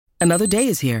Another day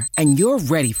is here, and you're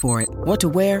ready for it. What to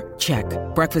wear? Check.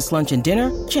 Breakfast, lunch, and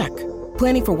dinner? Check.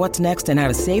 Planning for what's next and how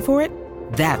to save for it?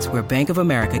 That's where Bank of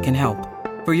America can help.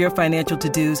 For your financial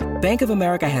to-dos, Bank of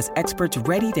America has experts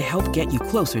ready to help get you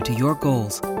closer to your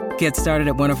goals. Get started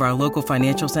at one of our local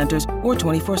financial centers or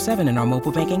 24/7 in our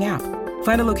mobile banking app.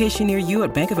 Find a location near you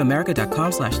at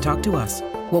bankofamerica.com/talktous.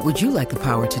 What would you like the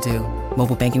power to do?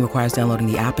 Mobile banking requires downloading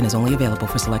the app and is only available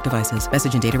for select devices.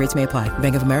 Message and data rates may apply.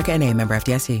 Bank of America N.A., member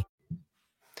FDIC.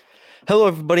 Hello,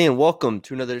 everybody, and welcome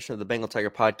to another edition of the Bengal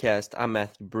Tiger Podcast. I'm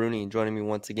Matthew Bruni, and joining me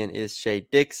once again is Shay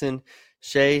Dixon.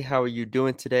 Shay, how are you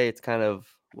doing today? It's kind of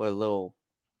a little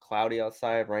cloudy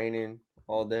outside, raining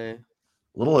all day. A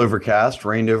little overcast,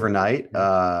 rained overnight.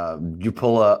 You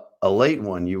pull a late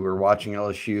one. You were watching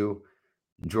LSU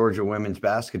Georgia women's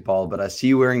basketball, but I see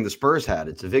you wearing the Spurs hat.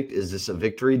 Is this a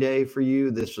victory day for you?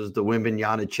 This was the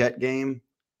Wembanyama Chet game?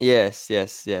 Yes.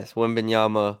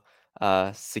 Wembanyama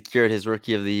secured his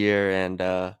Rookie of the Year and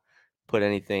put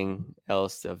anything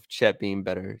else of Chet being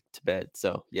better to bed.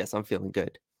 So, yes, I'm feeling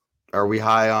good. Are we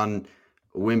high on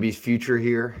Wemby's future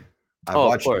here? I've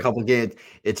watched a couple games.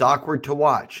 It's awkward to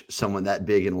watch someone that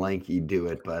big and lanky do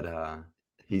it, but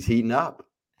he's heating up.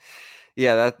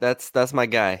 Yeah, that's my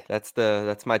guy.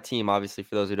 That's my team. Obviously,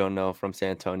 for those who don't know, from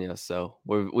San Antonio. So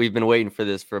we've been waiting for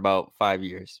this for about 5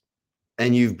 years.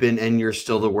 And you're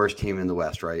still the worst team in the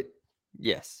West, right?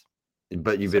 Yes.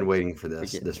 But you've been waiting for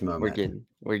this moment.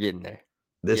 We're getting there.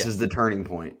 This is the turning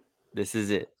point. This is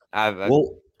it.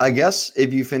 I guess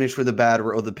if you finish with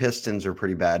the Pistons are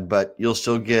pretty bad, but you'll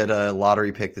still get a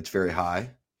lottery pick that's very high.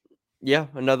 Yeah,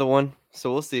 another one.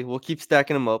 So we'll see. We'll keep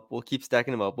stacking them up.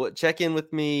 Check in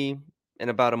with me in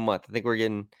about a month. I think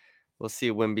we'll see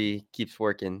if Wemby keeps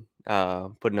working,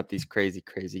 putting up these crazy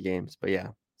games. But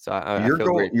yeah, so I feel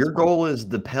great. Your goal is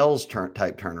the Pels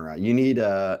type turnaround. You need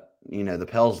the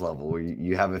Pels level where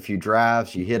you have a few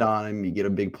drafts, you hit on him, you get a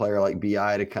big player like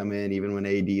BI to come in even when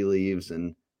AD leaves,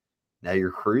 and now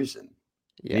you're cruising.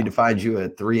 Yeah. You need to find you a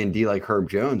 3-and-D like Herb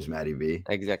Jones, Matty B.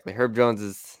 Exactly. Herb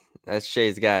Jones that's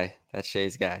Shay's guy.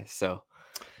 So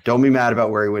don't be mad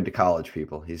about where he went to college,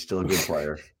 people. He's still a good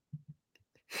player.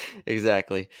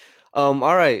 Exactly. All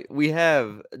right. We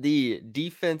have the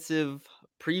defensive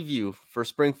preview for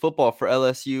spring football for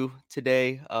LSU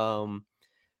today.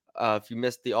 If you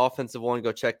missed the offensive one,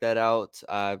 go check that out.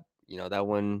 That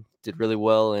one did really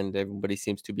well, and everybody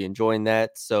seems to be enjoying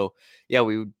that. So, yeah,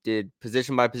 we did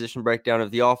position by position breakdown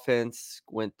of the offense,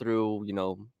 went through,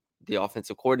 the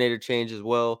offensive coordinator change as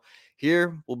well.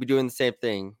 Here, we'll be doing the same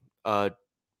thing.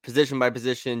 Position by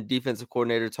position, defensive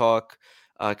coordinator talk,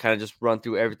 kind of just run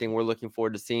through everything we're looking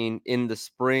forward to seeing in the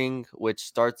spring, which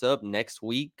starts up next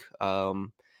week.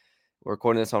 We're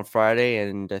recording this on Friday,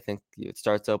 and I think it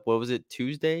starts up,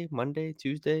 Tuesday,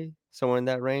 somewhere in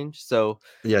that range. So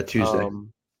yeah, Tuesday.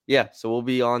 So we'll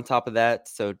be on top of that.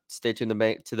 So stay tuned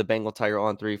to the Bengal Tiger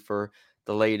on 3 for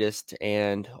the latest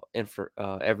and for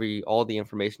all the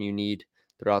information you need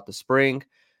throughout the spring.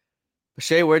 But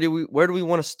Shay, where do we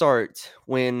want to start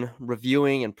when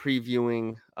reviewing and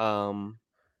previewing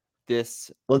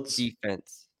this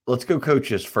defense? Let's go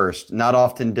coaches first. Not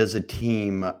often does a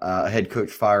team, a head coach,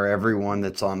 fire everyone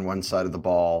that's on one side of the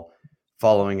ball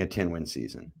following a 10-win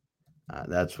season.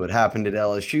 That's what happened at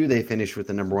LSU. They finished with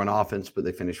the number one offense, but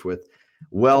they finished with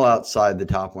well outside the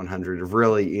top 100 of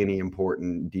really any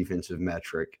important defensive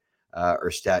metric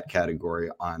or stat category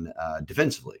on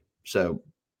defensively. So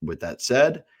with that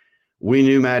said, we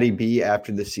knew Matty B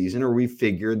after the season, or we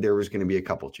figured there was going to be a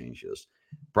couple changes.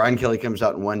 Brian Kelly comes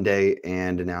out in one day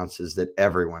and announces that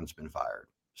everyone's been fired.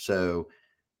 So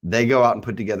they go out and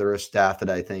put together a staff that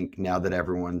I think now that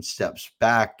everyone steps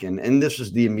back, and this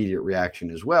was the immediate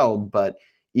reaction as well, but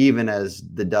even as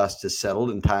the dust has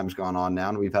settled and time's gone on now,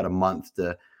 and we've had a month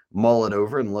to mull it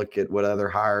over and look at what other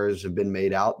hires have been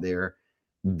made out there,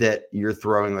 that you're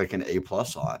throwing like an A+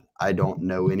 on. I don't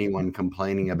know anyone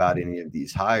complaining about any of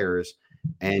these hires.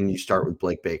 And you start with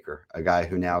Blake Baker, a guy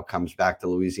who now comes back to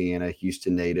Louisiana,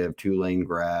 Houston native, Tulane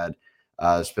grad,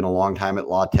 spent a long time at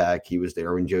La Tech. He was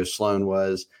there when Joe Sloan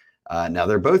was. Now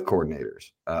they're both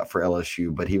coordinators for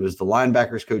LSU, but he was the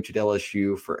linebackers coach at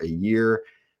LSU for a year.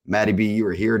 Matty B, you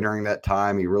were here during that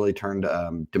time. He really turned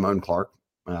Damone Clark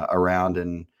around,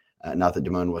 and not that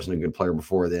Damone wasn't a good player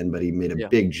before then, but he made a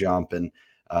big jump and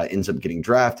ends up getting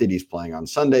drafted. He's playing on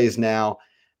Sundays now.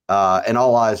 And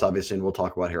all eyes, obviously, and we'll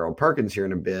talk about Harold Perkins here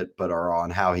in a bit, but are on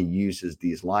how he uses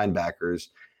these linebackers.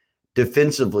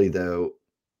 Defensively, though,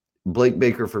 Blake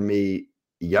Baker, for me,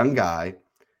 young guy,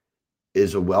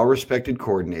 is a well-respected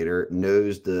coordinator,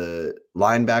 knows the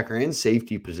linebacker and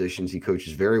safety positions he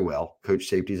coaches very well. Coached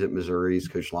safeties at Missouri. He's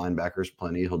coached linebackers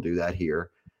plenty. He'll do that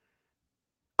here.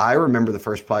 I remember the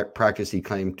first practice he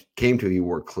came to, he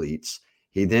wore cleats.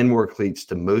 He then wore cleats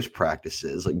to most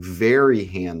practices, like very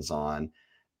hands-on.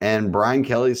 And Brian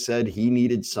Kelly said he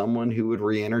needed someone who would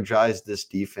re-energize this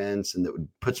defense and that would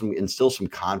instill some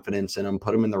confidence in them,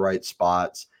 put them in the right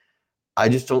spots. I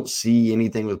just don't see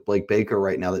anything with Blake Baker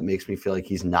right now that makes me feel like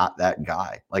he's not that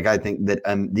guy. Like I think that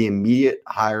the immediate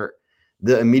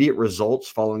results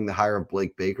following the hire of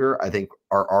Blake Baker, I think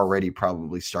are already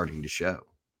probably starting to show.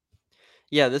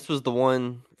 Yeah, this was the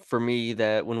one for me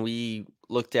that when we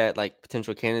looked at like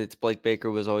potential candidates, Blake Baker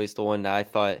was always the one that I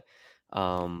thought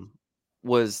um,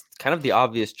 was kind of the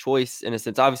obvious choice in a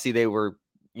sense. Obviously, they were,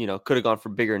 could have gone for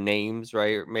bigger names,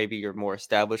 right? Or maybe your more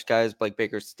established guys. Blake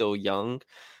Baker's still young,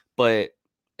 but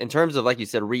in terms of, like you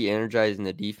said, re-energizing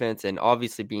the defense and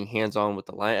obviously being hands-on with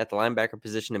the line at the linebacker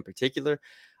position in particular,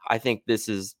 I think this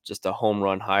is just a home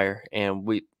run hire.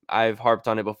 And I've harped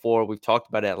on it before. We've talked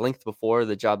about it at length before,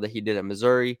 the job that he did at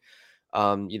Missouri.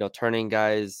 Turning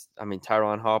guys,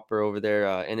 Tyron Hopper over there,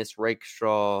 Ennis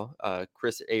Rakestraw,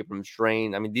 Chris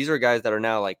Abrams-Drain. These are guys that are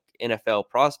now like NFL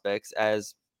prospects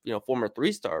as, former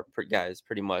 3-star guys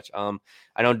pretty much. I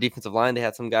know defensive line, they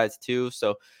had some guys too.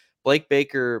 So Blake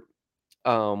Baker,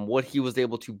 what he was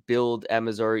able to build at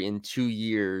Missouri in 2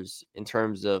 years in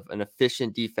terms of an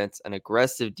efficient defense, an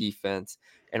aggressive defense,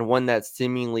 and one that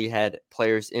seemingly had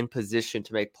players in position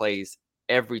to make plays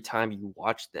every time you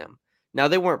watch them. Now,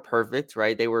 they weren't perfect,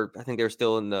 right? I think they were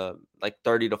still in the like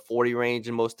 30 to 40 range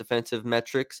in most defensive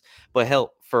metrics. But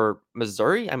hell, for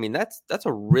Missouri, that's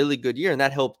a really good year. And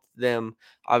that helped them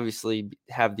obviously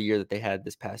have the year that they had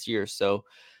this past year. So,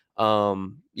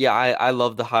 I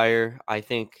love the hire. I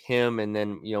think him, and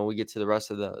then we get to the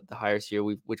rest of the hires here,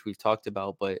 which we've talked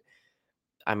about. But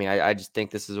I just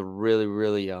think this is a really,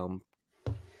 really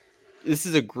this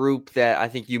is a group that I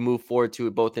think you move forward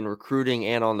to both in recruiting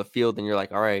and on the field, and you're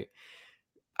like, all right,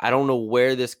 I don't know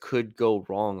where this could go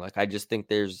wrong. Like I just think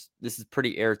this is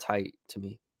pretty airtight to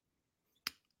me.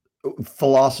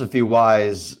 Philosophy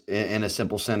wise, in a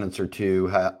simple sentence or two,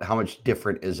 how much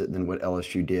different is it than what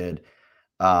LSU did?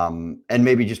 And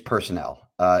maybe just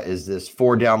personnel. Is this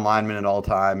 4 down lineman at all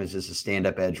time? Is this a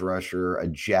stand-up edge rusher, a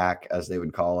jack, as they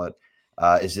would call it?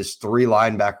 Is this 3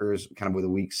 linebackers kind of with a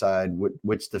weak side?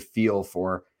 What's the feel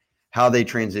for how they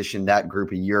transitioned that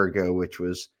group a year ago, which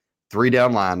was 3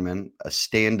 down linemen, a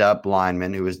stand-up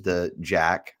lineman who is the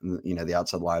jack, the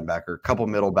outside linebacker, a couple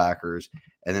middle backers,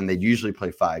 and then they'd usually play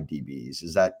 5 DBs.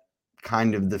 Is that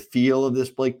kind of the feel of this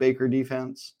Blake Baker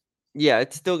defense? Yeah,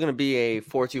 it's still going to be a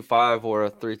 4-2-5 or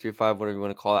a 3-3-5, whatever you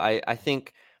want to call it. I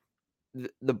think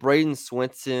the Braden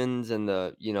Swensons and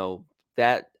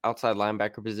that outside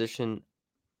linebacker position,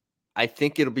 I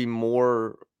think it'll be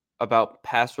more about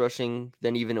pass rushing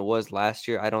than even it was last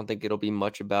year. I don't think it'll be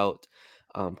much about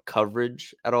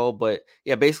coverage at all. But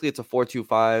yeah, basically it's a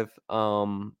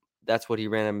 4-2-5. That's what he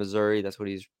ran in Missouri. That's what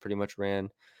he's pretty much ran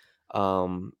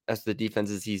as the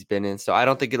defenses he's been in. So I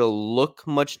don't think it'll look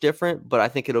much different, but I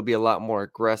think it'll be a lot more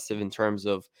aggressive in terms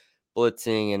of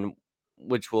blitzing, and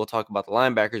which we'll talk about the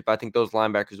linebackers, but I think those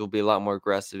linebackers will be a lot more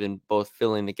aggressive in both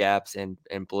filling the gaps and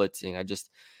blitzing.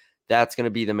 That's going to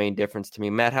be the main difference to me.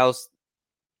 Matt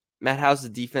House's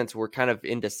defense were kind of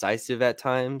indecisive at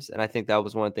times, and I think that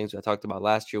was one of the things I talked about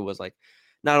last year was like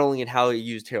not only in how he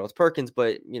used Harold Perkins,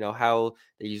 but how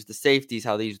they used the safeties,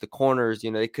 how they used the corners.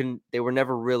 They were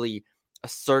never really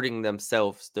asserting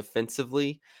themselves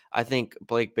defensively. I think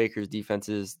Blake Baker's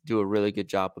defenses do a really good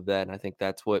job of that, and I think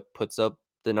that's what puts up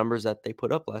the numbers that they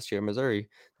put up last year in Missouri.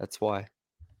 That's why.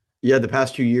 Yeah, the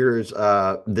past 2 years,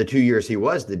 the 2 years he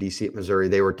was the DC at Missouri,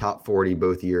 they were top 40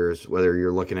 both years, whether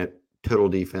you're looking at total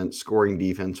defense, scoring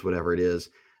defense, whatever it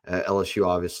is. LSU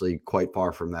obviously quite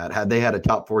far from that. Had they had a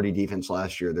top 40 defense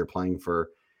last year, they're playing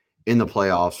in the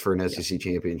playoffs for an SEC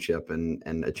championship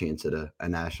and a chance at a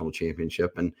national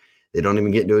championship. And they don't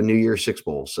even get into a New Year's Six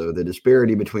Bowl. So the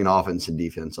disparity between offense and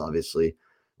defense obviously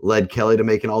led Kelly to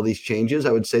making all these changes.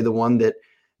 I would say the one that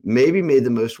maybe made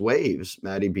the most waves,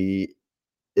 Matty B,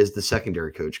 is the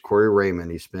secondary coach, Corey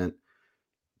Raymond.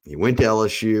 He went to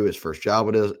LSU. His first job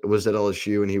was at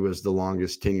LSU, and he was the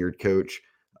longest tenured coach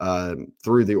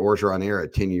through the Orgeron era,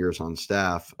 10 years on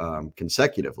staff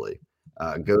consecutively.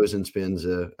 Goes and spends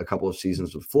a couple of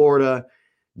seasons with Florida.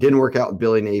 Didn't work out with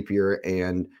Billy Napier.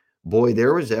 And boy,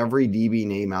 there was every DB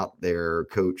name out there,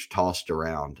 coach, tossed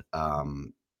around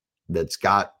that's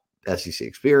got SEC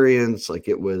experience. Like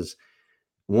it was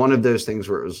one of those things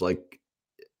where it was like,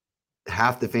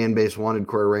 half the fan base wanted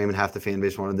Corey Raymond, half the fan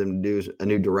base wanted them to do a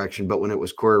new direction. But when it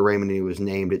was Corey Raymond and he was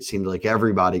named, it seemed like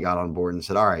everybody got on board and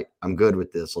said, all right, I'm good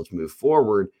with this. Let's move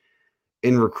forward.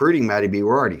 In recruiting, Matty B,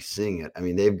 we're already seeing it.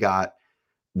 They've got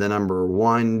the number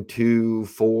 1, 2,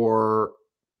 4,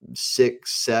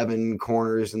 6, 7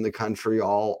 corners in the country,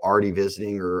 all already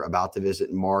visiting or about to visit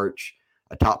in March.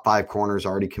 A top 5 corners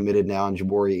already committed now in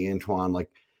Jabari Antoine. Like,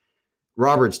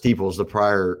 Robert Steeples, the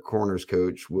prior corners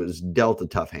coach, was dealt a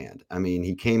tough hand. I mean,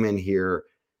 he came in here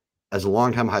as a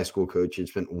longtime high school coach. He'd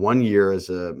spent 1 year as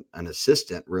an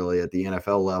assistant, really, at the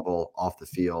NFL level off the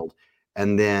field,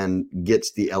 and then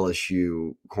gets the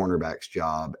LSU cornerbacks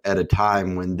job at a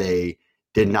time when they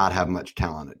did not have much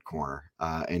talent at corner.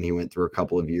 And he went through a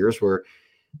couple of years where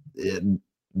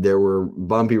there were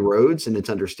bumpy roads, and it's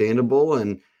understandable.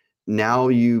 And now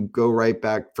you go right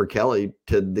back for Kelly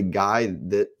to the guy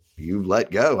that you let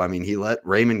go. I mean, he let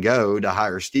Raymond go to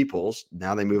hire Steeples.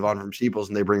 Now they move on from Steeples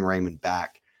and they bring Raymond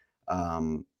back.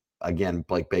 Again,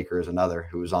 Blake Baker is another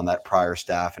who was on that prior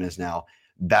staff and is now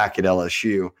back at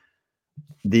LSU.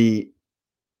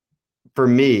 For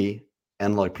me,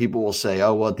 and look, people will say,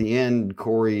 oh, well, at the end,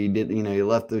 Corey did, he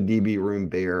left the DB room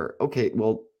bare. Okay,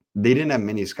 well, they didn't have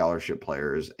many scholarship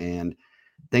players and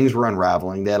things were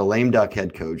unraveling. They had a lame duck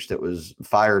head coach that was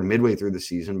fired midway through the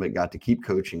season, but got to keep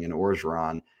coaching in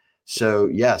Orgeron. So,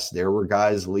 yes, there were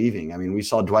guys leaving. I mean, we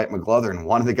saw Dwight McGlothern,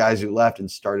 one of the guys who left and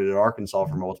started at Arkansas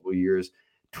for multiple years,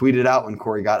 tweeted out when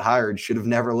Corey got hired, should have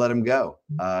never let him go.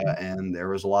 And there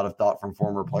was a lot of thought from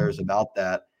former players about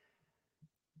that.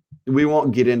 We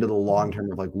won't get into the long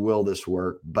term of like, will this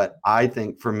work? But I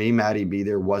think for me, Matty B,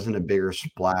 there wasn't a bigger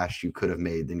splash you could have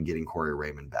made than getting Corey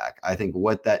Raymond back. I think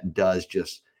what that does,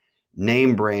 just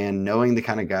name brand, knowing the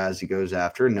kind of guys he goes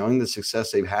after, knowing the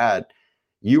success they've had,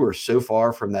 you are so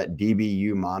far from that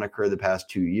DBU moniker the past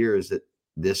 2 years that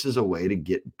this is a way to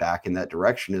get back in that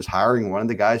direction, is hiring one of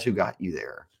the guys who got you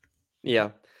there. Yeah.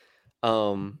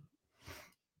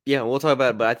 Yeah, we'll talk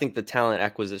about it, but I think the talent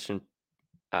acquisition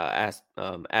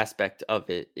aspect of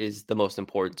it is the most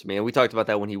important to me. And we talked about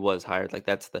that when he was hired. Like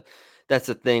that's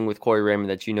the thing with Corey Raymond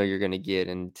that you're going to get.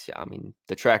 And I mean,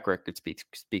 the track record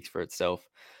speaks for itself.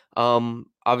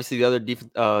 Obviously the other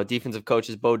defensive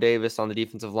coaches, Bo Davis on the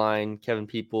defensive line, Kevin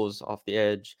Peoples off the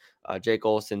edge, Jake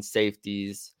Olson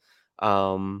safeties.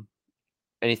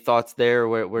 Any thoughts there?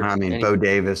 Bo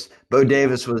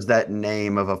Davis was that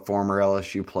name of a former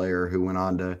LSU player who went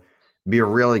on to be a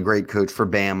really great coach for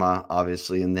Bama,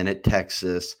 obviously, and then at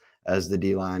Texas as the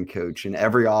D-line coach. And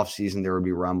every offseason there would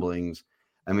be rumblings.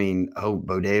 I mean,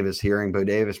 Bo Davis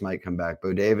might come back.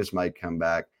 Bo Davis might come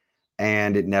back.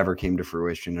 And it never came to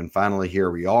fruition. And finally,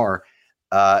 here we are.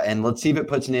 And let's see if it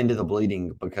puts an end to the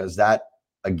bleeding, because that,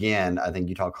 again, I think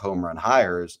you talk home run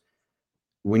hires.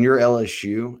 When you're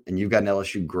LSU and you've got an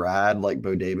LSU grad like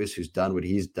Bo Davis, who's done what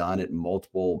he's done at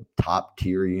multiple top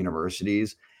tier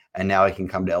universities, and now he can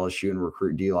come to LSU and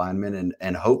recruit D linemen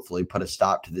and hopefully put a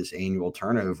stop to this annual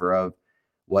turnover of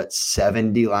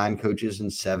 7 D-line coaches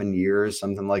in 7 years,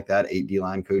 something like that, 8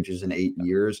 D-line coaches in 8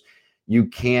 years. You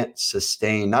can't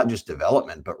sustain not just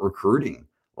development, but recruiting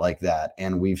like that.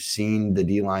 And we've seen the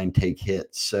D-line take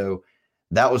hits. So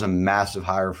that was a massive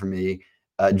hire for me.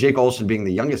 Jake Olson, being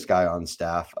the youngest guy on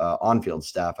staff, on-field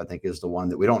staff, I think is the one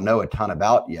that we don't know a ton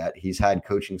about yet. He's had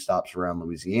coaching stops around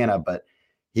Louisiana, but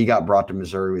he got brought to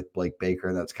Missouri with Blake Baker,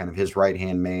 and that's kind of his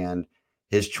right-hand man,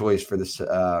 his choice for this,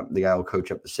 the guy who will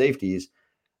coach up the safeties.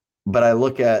 But I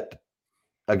look at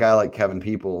a guy like Kevin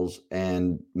Peoples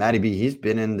and Matty B, he's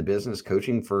been in the business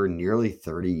coaching for nearly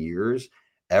 30 years.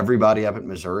 Everybody up at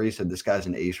Missouri said this guy's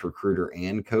an ace recruiter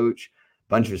and coach. A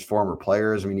bunch of his former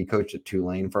players, I mean, he coached at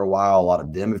Tulane for a while. A lot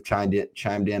of them have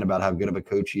chimed in about how good of a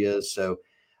coach he is. So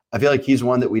I feel like he's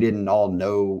one that we didn't all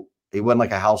know. He wasn't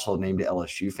like a household name to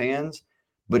LSU fans,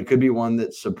 but it could be one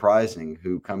that's surprising,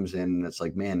 who comes in and it's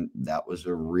like, man, that was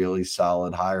a really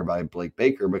solid hire by Blake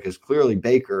Baker, because clearly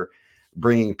Baker,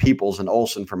 bringing Peoples and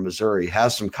Olson from Missouri,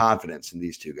 has some confidence in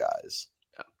these two guys.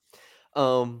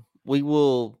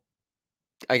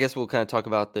 I guess we'll kind of talk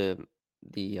about the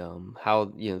how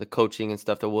the coaching and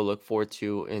stuff that we'll look forward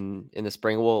to in the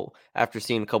spring. Well, after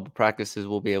seeing a couple practices,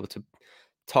 we'll be able to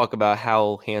talk about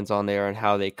how hands-on they are and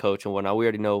how they coach and whatnot. We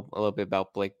already know a little bit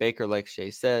about Blake Baker, like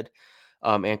Shay said,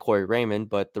 and Corey Raymond,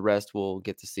 but the rest we'll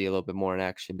get to see a little bit more in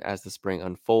action as the spring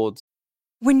unfolds.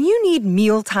 When you need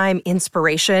mealtime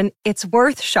inspiration, it's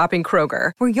worth shopping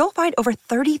Kroger, where you'll find over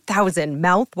 30,000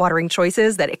 mouth-watering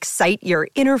choices that excite your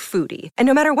inner foodie. And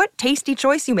no matter what tasty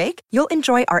choice you make, you'll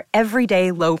enjoy our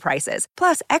everyday low prices,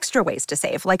 plus extra ways to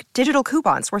save, like digital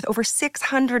coupons worth over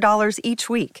 $600 each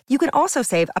week. You can also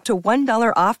save up to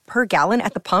 $1 off per gallon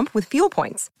at the pump with fuel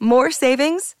points. More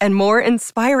savings and more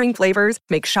inspiring flavors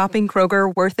make shopping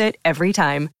Kroger worth it every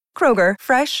time. Kroger,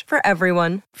 fresh for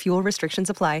everyone. Fuel restrictions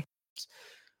apply.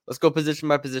 Let's go position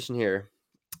by position here.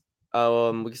 We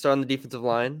can start on the defensive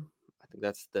line. I think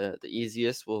that's the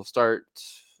easiest. We'll start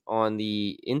on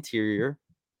the interior.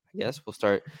 I guess we'll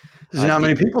start. There's not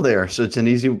many people there, so it's an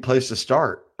easy place to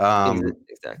start.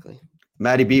 Exactly.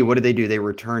 Matty B, what did they do? They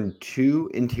returned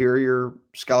 2 interior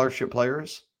scholarship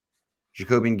players,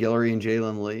 Jacobian Guillory and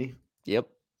Jalen Lee. Yep.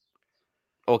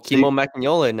 Oh, Kimo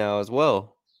Macagnola now as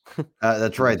well.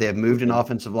 That's right. They have moved an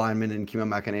offensive lineman in Kimo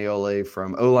Macagnola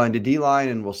from O-line to D-line,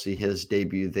 and we'll see his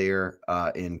debut there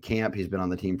in camp. He's been on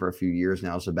the team for a few years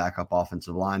now as a backup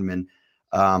offensive lineman.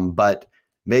 But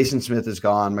Mason Smith is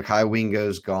gone. Mekhi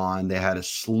Wingo's gone. They had a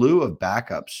slew of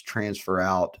backups transfer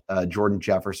out. Jordan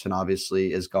Jefferson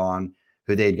obviously is gone,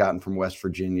 who they had gotten from West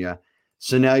Virginia.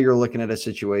 So now you're looking at a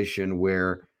situation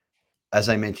where, as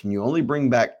I mentioned, you only bring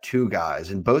back 2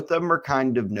 guys, and both of them are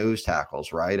kind of nose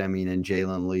tackles, right? I mean, in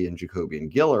Jalen Lee and Jacobian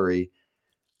Guillory,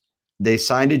 they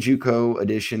signed a JUCO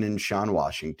addition in Sean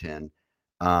Washington.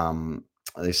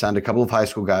 They signed a couple of high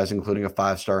school guys, including a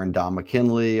 5-star in Don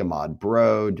McKinley, Ahmad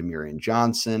Bro, Demirian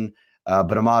Johnson.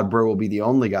 But Ahmad Bro will be the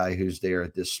only guy who's there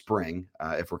this spring,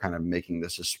 if we're kind of making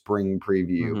this a spring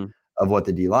preview of what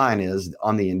the D-line is.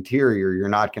 On the interior, you're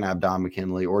not going to have Don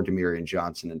McKinley or Demirian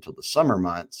Johnson until the summer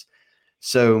months.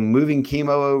 So moving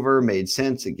Kimo over made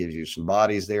sense. It gives you some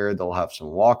bodies there. They'll have some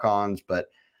walk-ons, but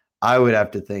I would have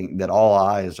to think that all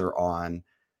eyes are on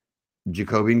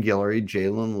Jacobian Guillory,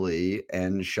 Jalen Lee,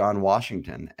 and Sean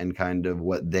Washington and kind of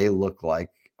what they look like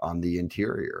on the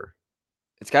interior.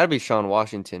 It's got to be Sean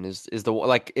Washington is the,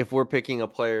 like, if we're picking a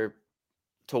player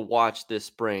to watch this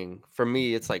spring, for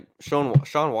me, it's like Sean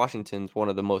Washington's one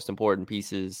of the most important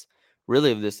pieces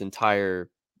really of this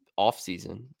entire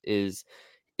offseason.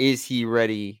 Is he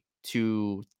ready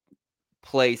to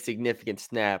play significant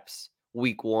snaps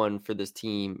week 1 for this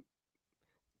team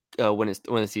when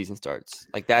the season starts?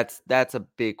 Like that's a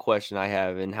big question I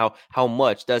have. And how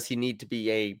much does he need to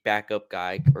be a backup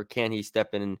guy, or can he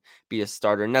step in and be a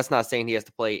starter? And that's not saying he has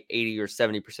to play 80 or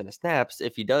 70% of snaps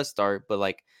if he does start, but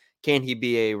like, can he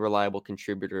be a reliable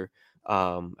contributor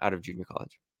out of junior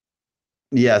college?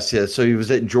 Yes. So he was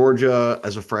at Georgia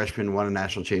as a freshman, won a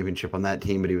national championship on that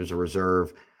team, but he was a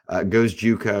reserve. Goes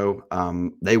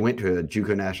JUCO. They went to a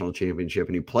JUCO national championship,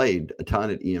 and he played a ton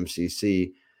at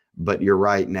EMCC. But you're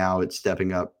right, now it's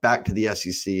stepping up back to the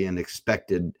SEC and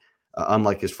expected,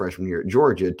 unlike his freshman year at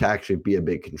Georgia, to actually be a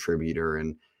big contributor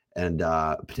and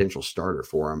potential starter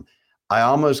for him. I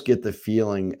almost get the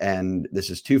feeling, and this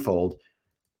is twofold,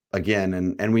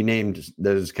 again, and we named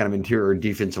those kind of interior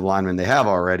defensive linemen they have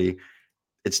already.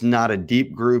 It's not a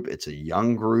deep group. It's a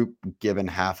young group, given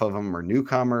half of them are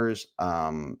newcomers.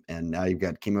 And now you've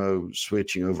got Kimo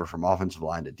switching over from offensive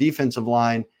line to defensive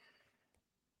line.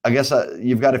 I guess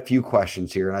you've got a few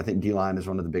questions here, and I think D-line is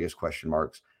one of the biggest question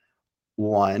marks.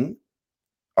 One,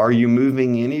 are you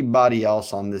moving anybody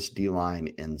else on this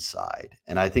D-line inside?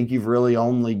 And I think you've really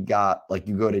only got, like,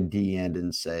 you go to D-end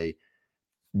and say,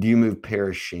 do you move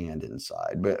Paris Shand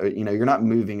inside? But, you're not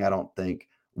moving, I don't think,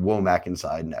 Womack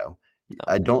inside, no.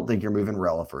 I don't think you're moving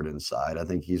Relaford inside. I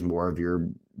think he's more of your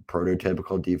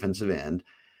prototypical defensive end.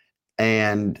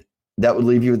 And that would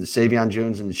leave you with Savion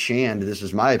Jones and Shand. This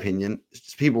is my opinion.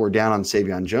 People were down on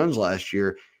Savion Jones last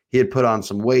year. He had put on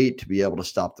some weight to be able to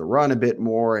stop the run a bit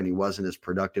more, and he wasn't as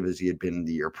productive as he had been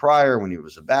the year prior when he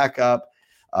was a backup.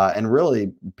 And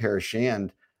really, Paris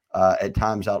Shand at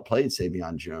times outplayed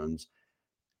Savion Jones.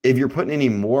 If you're putting any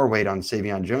more weight on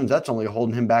Savion Jones, that's only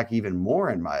holding him back even more,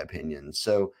 in my opinion.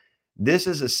 So this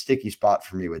is a sticky spot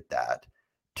for me with that.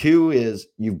 2 is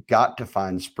you've got to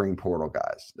find spring portal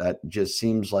guys. That just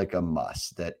seems like a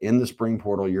must, that in the spring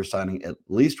portal, you're signing at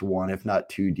least 1, if not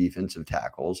 2 defensive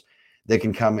tackles that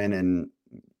can come in and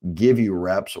give you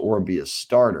reps or be a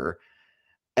starter.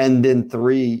 And then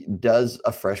 3, does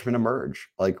a freshman emerge,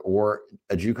 or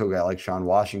a JUCO guy like Sean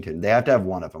Washington? They have to have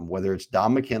one of them, whether it's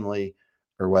Don McKinley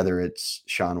or whether it's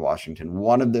Sean Washington.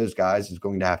 One of those guys is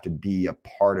going to have to be a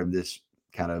part of this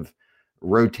kind of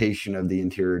rotation of the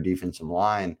interior defensive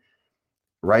line.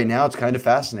 Right now, it's kind of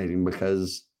fascinating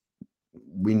because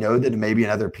we know that maybe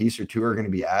another piece or 2 are going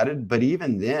to be added, but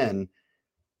even then,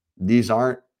 there's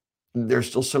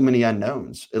still so many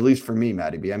unknowns, at least for me,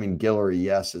 Matty B. I mean, Guillory,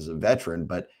 yes, is a veteran,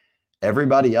 but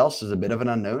everybody else is a bit of an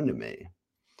unknown to me.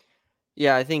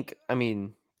 Yeah, I think,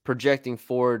 projecting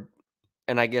forward,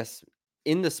 and I guess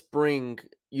in the spring,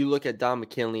 you look at Don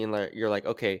McKinley and you're like,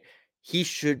 okay, he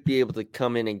should be able to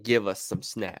come in and give us some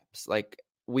snaps, like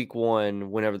week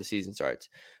 1, whenever the season starts.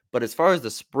 But as far as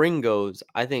the spring goes,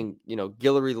 I think,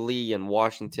 Guillory, Lee, and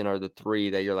Washington are the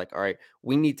 3 that you're like, all right,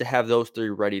 we need to have those 3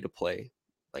 ready to play.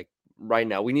 Like right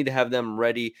now, we need to have them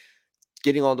ready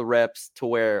getting all the reps to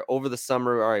where over the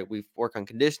summer, all right, we work on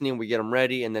conditioning, we get them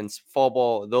ready, and then fall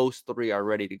ball, those three are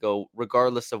ready to go,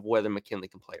 regardless of whether McKinley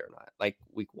can play or not, like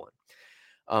week one.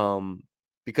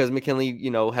 Because McKinley,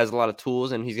 has a lot of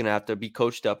tools and he's going to have to be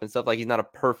coached up and stuff. Like he's not a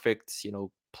perfect,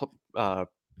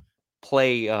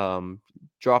 play,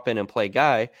 drop in and play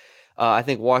guy. I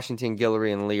think Washington,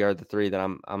 Guillory, and Lee are the three that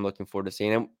I'm looking forward to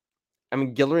seeing. And I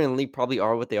mean, Guillory and Lee probably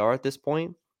are what they are at this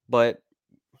point, but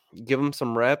give them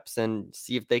some reps and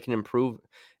see if they can improve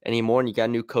anymore. And you got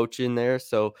a new coach in there.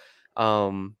 So,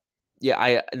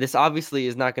 this obviously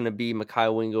is not going to be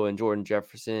Mekhi Wingo and Jordan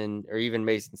Jefferson or even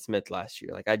Mason Smith last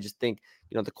year. Like, I just think,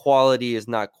 the quality is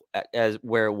not as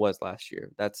where it was last year.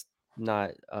 That's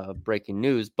not breaking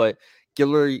news, but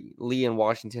Guillory, Lee, and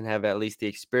Washington have at least the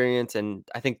experience, and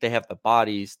I think they have the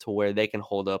bodies to where they can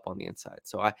hold up on the inside.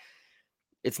 So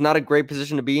it's not a great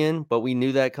position to be in, but we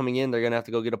knew that coming in. They're going to have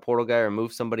to go get a portal guy or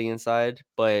move somebody inside.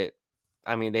 But,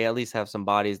 I mean, they at least have some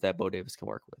bodies that Bo Davis can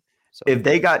work with. So if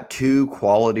they got 2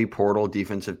 quality portal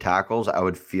defensive tackles, I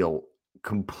would feel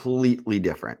completely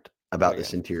different about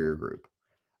this interior group.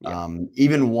 Yeah.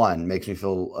 Even one makes me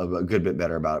feel a good bit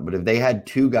better about it. But if they had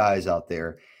 2 guys out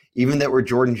there, even that were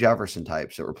Jordan Jefferson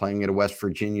types that were playing at West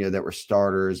Virginia, that were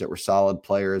starters, that were solid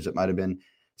players, that might have been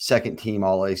second team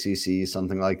all ACC,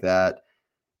 something like that.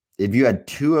 If you had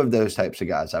 2 of those types of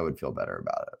guys, I would feel better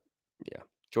about it. Yeah.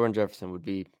 Jordan Jefferson would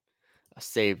be a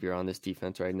savior on this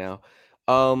defense right now.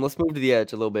 Let's move to the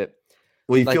edge a little bit.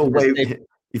 Well, you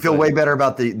feel way better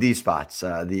about these spots,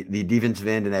 the defensive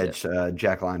end and edge,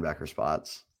 jack linebacker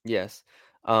spots. Yes.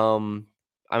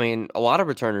 I mean, a lot of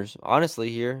returners, honestly,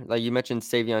 here. Like you mentioned,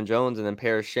 Savion Jones and then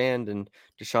Paris Shand and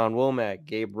Deshaun Womack.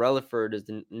 Gabe Relaford is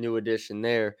the new addition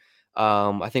there.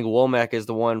 I think Womack is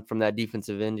the one from that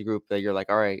defensive end group that you're like,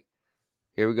 all right,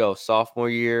 here we go. Sophomore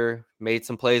year, made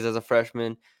some plays as a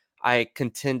freshman. I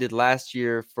contended last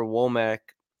year for Womack.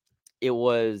 It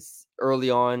was early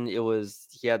on.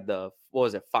 He had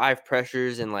 5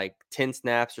 pressures and like 10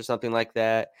 snaps or something like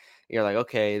that. You're like,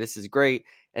 okay, this is great.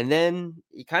 And then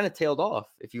he kind of tailed off.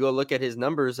 If you go look at his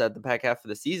numbers at the back half of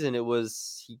the season,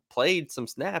 he played some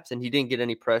snaps and he didn't get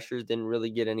any pressures, didn't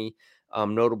really get any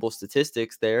notable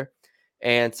statistics there.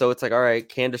 And so it's like, all right,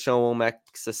 can Deshaun Womack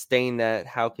sustain that?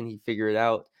 How can he figure it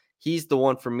out? He's the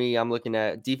one for me. I'm looking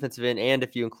at defensive end, and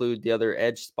if you include the other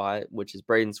edge spot, which is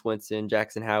Braden Swinson,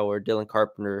 Jackson Howard, Dylan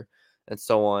Carpenter, and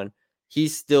so on,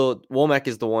 Womack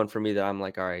is the one for me that I'm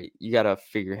like, all right, you got to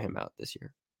figure him out this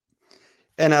year.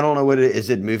 And I don't know is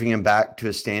it moving him back to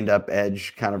a stand-up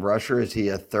edge kind of rusher? Is he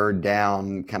a third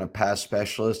down kind of pass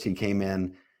specialist? He came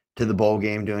in to the bowl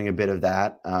game doing a bit of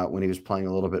that when he was playing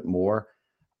a little bit more.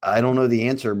 I don't know the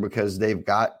answer because they've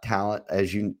got talent,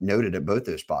 as you noted, at both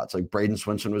those spots. Like Braden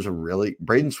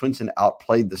Swinson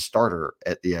outplayed the starter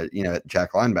at the at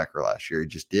jack linebacker last year. He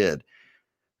just did.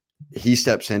 He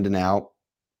steps into now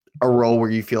a role where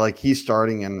you feel like he's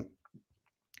starting, and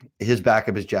his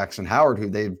backup is Jackson Howard, who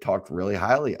they've talked really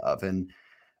highly of. And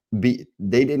they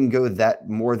didn't go that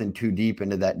more than 2 deep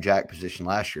into that jack position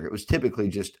last year. It was typically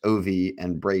just OV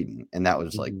and Braden, and that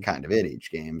was like kind of it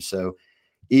each game. So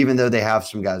even though they have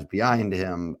some guys behind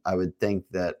him, I would think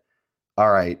that,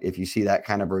 all right, if you see that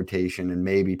kind of rotation and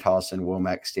maybe toss in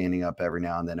Womack standing up every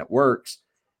now and then, it works.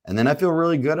 And then I feel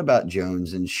really good about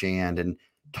Jones and Shand, and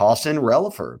toss in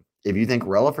Relaford if you think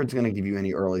Relaford's going to give you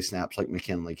any early snaps like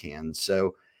McKinley can.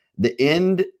 So the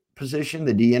end position,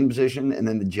 the D end position, and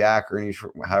then the jack, or any,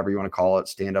 however you want to call it,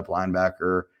 stand-up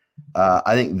linebacker,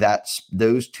 I think that's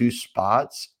those 2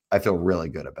 spots I feel really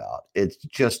good about. It's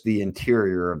just the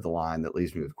interior of the line that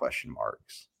leaves me with question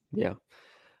marks. Yeah.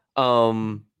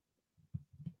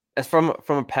 As from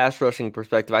a pass rushing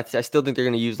perspective, I still think they're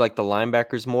going to use like the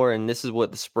linebackers more, and this is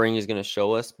what the spring is going to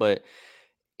show us. But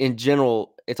in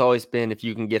general, it's always been if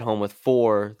you can get home with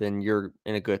 4, then you're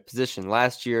in a good position.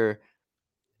 Last year,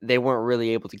 they weren't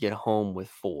really able to get home with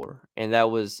 4, and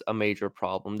that was a major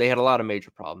problem. They had a lot of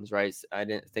major problems, right? I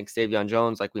didn't think Savion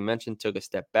Jones, like we mentioned, took a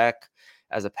step back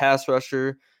as a pass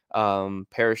rusher.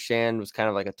 Paris Shand was kind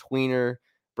of like a tweener.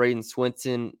 Braden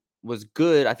Swinson was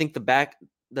good. I think the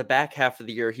back half of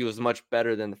the year, he was much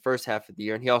better than the first half of the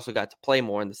year, and he also got to play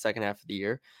more in the second half of the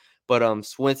year. But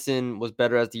Swinson was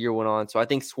better as the year went on. So I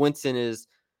think Swinson is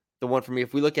the one for me.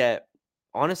 If we look at,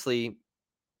 honestly,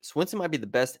 Swinson might be the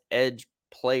best edge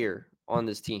player on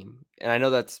this team. And I know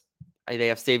they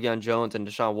have Savion Jones and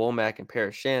Deshaun Womack and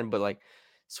Paris Shand, but like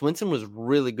Swinson was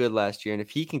really good last year. And if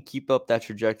he can keep up that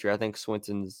trajectory, I think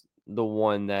Swinson's the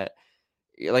one that,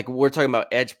 like, we're talking about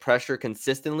edge pressure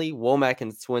consistently. Womack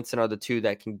and Swinson are the 2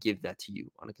 that can give that to you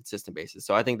on a consistent basis.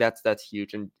 So I think that's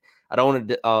huge. And I don't want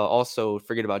to also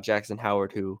forget about Jackson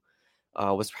Howard, who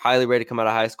Was highly rated to come out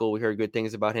of high school. We heard good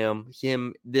things about him.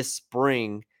 This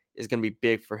spring is going to be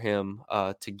big for him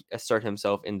to assert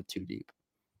himself in the 2 deep.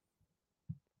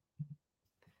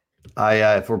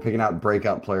 If we're picking out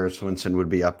breakout players, Swinson would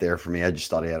be up there for me. I just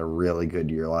thought he had a really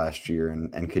good year last year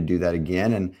and could do that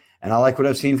again. And I like what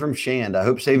I've seen from Shand. I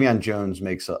hope Savion Jones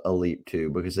makes a leap too,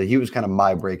 because he was kind of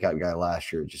my breakout guy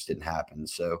last year. It just didn't happen.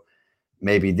 So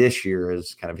maybe this year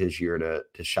is kind of his year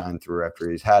to shine through after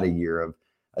he's had a year of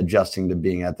adjusting to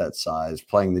being at that size,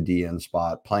 playing the DN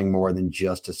spot, playing more than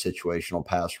just a situational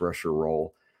pass rusher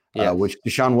role, which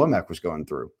Deshaun Womack was going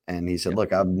through. And he said,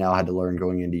 look, I've now had to learn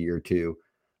going into year 2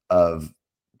 of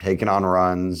taking on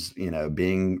runs,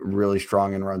 being really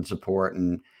strong in run support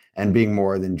and being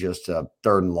more than just a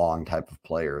 3rd and long type of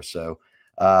player. So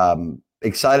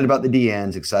excited about the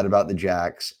DNs, excited about the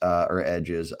jacks or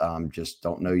edges. Just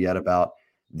don't know yet about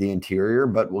the interior,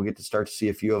 but we'll get to start to see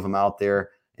a few of them out there,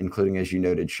 including, as you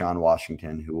noted, Sean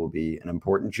Washington, who will be an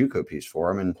important JUCO piece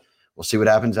for him. And we'll see what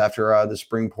happens after the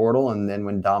spring portal. And then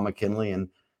when Don McKinley and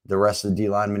the rest of the D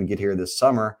linemen get here this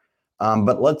summer.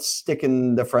 But let's stick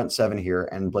in the front 7 here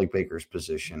and Blake Baker's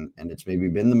position. And it's maybe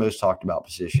been the most talked about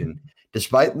position,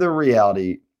 despite the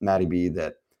reality, Matty B,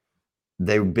 that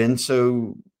they've had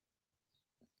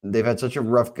such a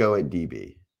rough go at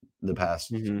DB the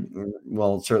past,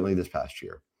 certainly this past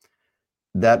year.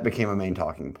 That became a main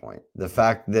talking point. The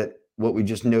fact that what we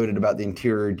just noted about the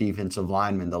interior defensive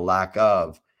linemen, the lack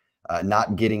of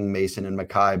not getting Mason and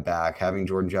Mackay back, having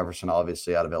Jordan Jefferson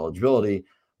obviously out of eligibility,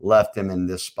 left him in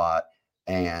this spot.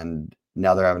 And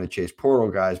now they're having to chase portal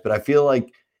guys. But I feel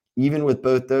like even with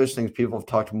both those things, people have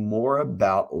talked more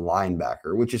about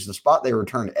linebacker, which is the spot they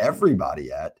return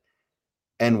everybody at,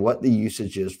 and what the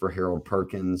usage is for Harold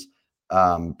Perkins.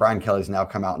 Brian Kelly's now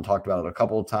come out and talked about it a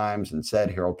couple of times and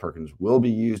said Harold Perkins will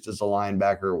be used as a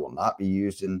linebacker, will not be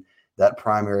used in that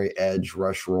primary edge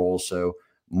rush role. So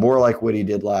more like what he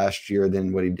did last year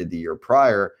than what he did the year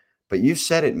prior. But you've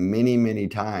said it many, many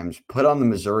times. Put on the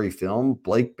Missouri film,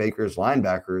 Blake Baker's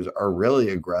linebackers are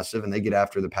really aggressive and they get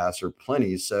after the passer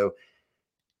plenty. So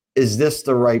is this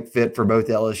the right fit for both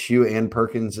LSU and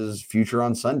Perkins's future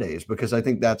on Sundays? Because I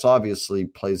think that's obviously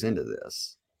plays into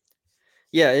this.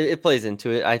 Yeah, it plays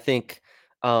into it. I think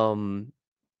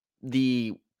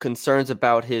the concerns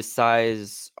about his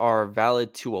size are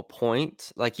valid to a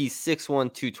point. Like he's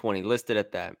 6'1", 220, listed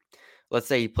at that. Let's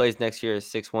say he plays next year as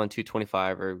 6'1",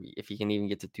 225, or if he can even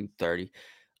get to 230.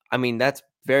 I mean, that's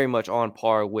very much on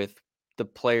par with the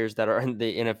players that are in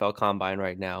the NFL Combine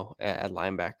right now at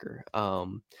linebacker.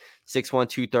 6'1",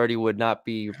 230 would not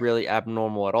be really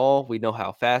abnormal at all. We know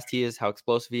how fast he is, how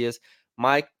explosive he is.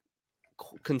 My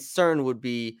concern would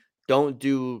be, don't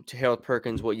do to Harold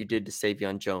Perkins what you did to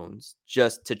Savion Jones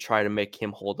just to try to make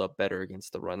him hold up better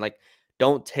against the run. Like,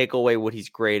 don't take away what he's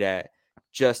great at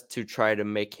just to try to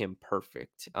make him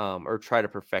perfect or try to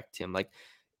perfect him. Like,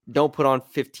 don't put on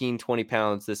 15, 20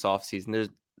 pounds this offseason.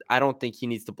 I don't think he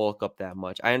needs to bulk up that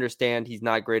much. I understand he's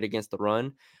not great against the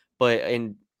run, but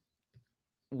in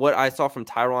what I saw from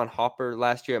Tyron Hopper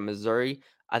last year at Missouri,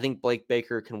 I think Blake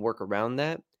Baker can work around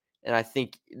that. And I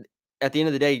think at the end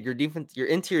of the day, your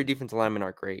interior defensive linemen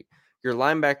aren't great. Your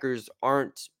linebackers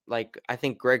aren't like, I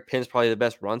think Greg Pinn's probably the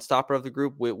best run stopper of the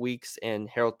group. Whit Weeks and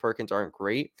Harold Perkins aren't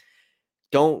great.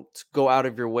 Don't go out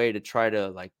of your way to try to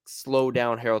like slow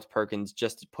down Harold Perkins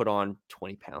just to put on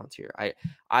 20 pounds here.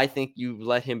 I think you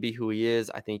let him be who he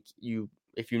is. I think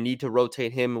if you need to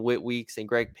rotate him, Whit Weeks and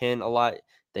Greg Penn a lot,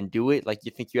 then do it. Like,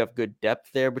 you think you have good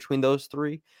depth there between those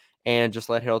three, and just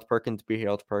let Harold Perkins be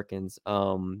Harold Perkins.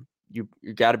 You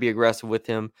got to be aggressive with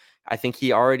him. I think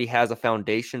he already has a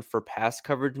foundation for pass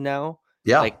coverage now.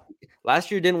 Yeah. Like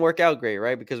last year didn't work out great,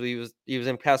 right? Because he was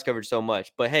in pass coverage so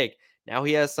much. But hey, now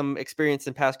he has some experience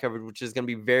in pass coverage, which is going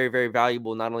to be very, very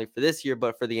valuable, not only for this year,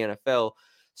 but for the NFL.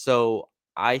 So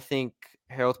I think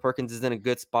Harold Perkins is in a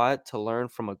good spot to learn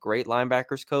from a great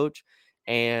linebackers coach,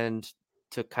 and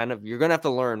to you're going to have to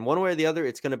learn one way or the other.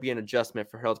 It's going to be an adjustment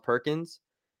for Harold Perkins.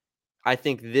 I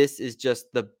think this is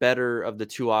just the better of the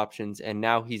two options. And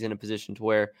now he's in a position to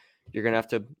where you're going to have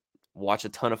to watch a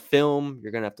ton of film.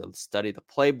 You're going to have to study the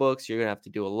playbooks. You're going to have to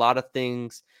do a lot of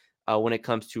things when it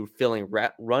comes to filling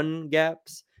run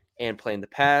gaps and playing the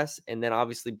pass. And then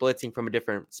obviously blitzing from a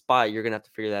different spot, you're going to have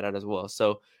to figure that out as well.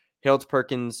 So Harold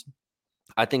Perkins,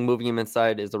 I think moving him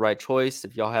inside is the right choice.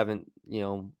 If y'all haven't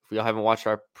watched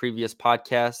our previous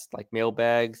podcasts, like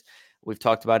mailbags, we've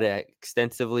talked about it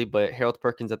extensively, but Harold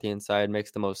Perkins at the inside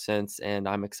makes the most sense, and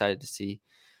I'm excited to see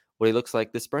what he looks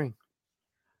like this spring.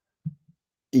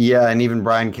 Yeah, and even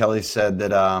Brian Kelly said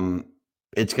that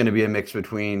it's going to be a mix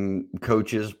between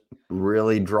coaches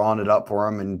really drawing it up for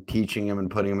him and teaching him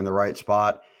and putting him in the right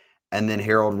spot. And then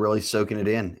Harold really soaking it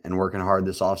in and working hard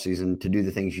this offseason to do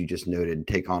the things you just noted,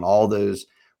 take on all those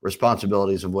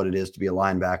responsibilities of what it is to be a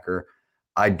linebacker.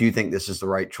 I do think this is the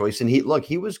right choice. And he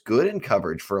was good in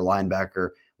coverage for a linebacker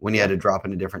when he had to drop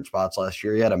into different spots last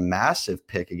year. He had a massive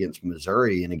pick against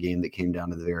Missouri in a game that came down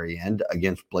to the very end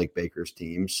against Blake Baker's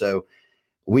team. So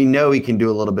we know he can do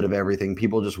a little bit of everything.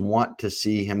 People just want to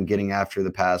see him getting after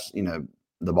the pass,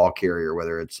 the ball carrier,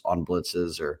 whether it's on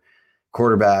blitzes or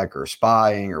quarterback or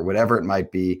spying or whatever it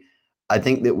might be. I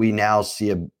think that we now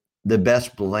see the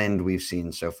best blend we've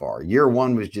seen so far. Year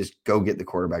one was just go get the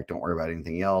quarterback, don't worry about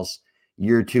anything else.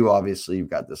 Year two, obviously, you've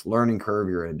got this learning curve.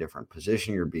 You're in a different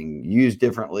position. You're being used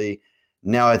differently.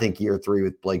 Now I think year three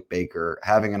with Blake Baker,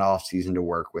 having an offseason to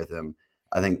work with him,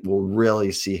 I think we'll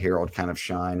really see Harold kind of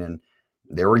shine. And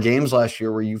there were games last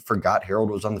year where you forgot Harold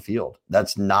was on the field.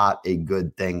 That's not a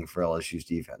good thing for LSU's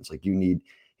defense. Like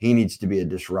he needs to be a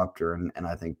disruptor. And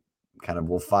I think kind of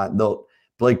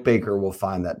Blake Baker will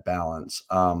find that balance.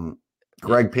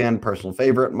 Greg Penn, personal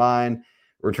favorite mine,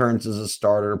 returns as a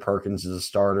starter. Perkins is a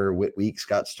starter. Whit Weeks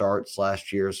got starts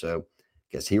last year, so I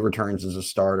guess he returns as a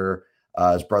starter.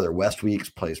 His brother West Weeks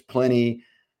plays plenty.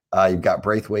 You've got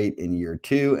Braithwaite in year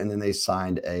two, and then they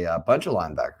signed a bunch of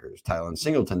linebackers. Tylen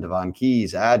Singleton, Devon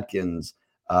Keys, Adkins,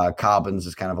 Cobbins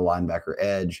is kind of a linebacker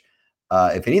edge.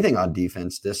 If anything on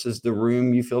defense, this is the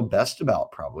room you feel best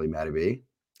about, probably, Matty B.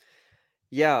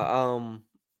 Yeah,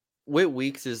 Whit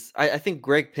Weeks is. I think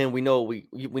Greg Penn. We know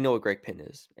what Greg Penn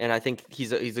is, and I think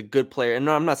he's a good player. And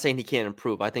I'm not saying he can't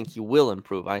improve. I think he will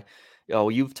improve.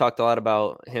 You've talked a lot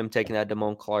about him taking that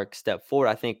Damone Clark step forward.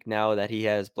 I think now that he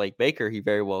has Blake Baker, he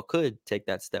very well could take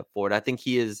that step forward. I think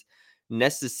he is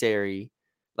necessary.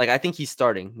 Like I think he's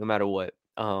starting no matter what.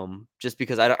 Just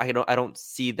because I don't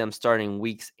see them starting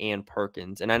Weeks and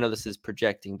Perkins. And I know this is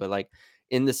projecting, but like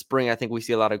in the spring, I think we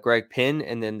see a lot of Greg Penn,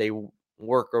 and then they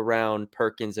work around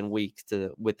Perkins and Weeks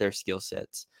with their skill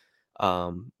sets,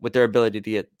 with their ability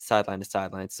to get sideline to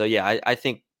sideline. So yeah, I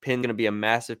think Penn's going to be a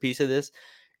massive piece of this.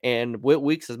 And Whit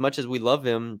Weeks, as much as we love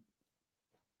him,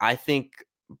 I think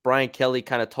Brian Kelly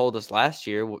kind of told us last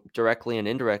year, directly and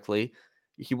indirectly,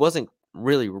 he wasn't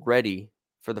really ready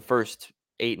for the first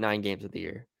 8-9 games of the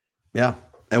year. Yeah.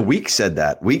 And Weeks said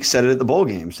that. Weeks said it at the bowl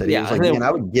game. Said he was like, man, I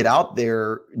would get out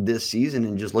there this season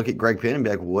and just look at Greg Penn and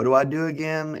be like, what do I do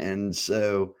again? And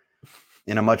so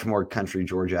in a much more country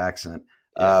Georgia accent.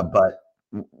 But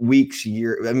Weeks'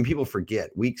 year, I mean, people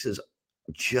forget Weeks is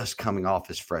just coming off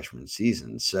his freshman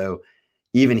season. So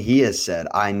even he has said,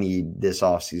 I need this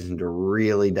offseason to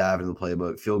really dive into the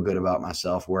playbook, feel good about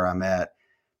myself, where I'm at.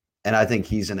 And I think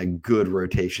he's in a good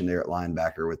rotation there at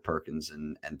linebacker with Perkins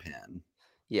and Penn.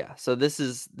 Yeah, so this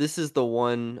is the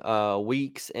one.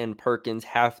 Weeks and Perkins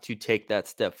have to take that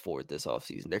step forward this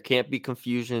offseason. There can't be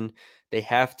confusion. They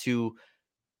have to,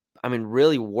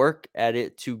 really work at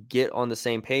it to get on the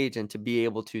same page and to be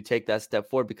able to take that step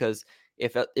forward. Because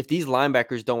if these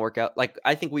linebackers don't work out, like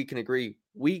I think we can agree,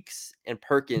 Weeks and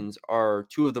Perkins are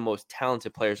two of the most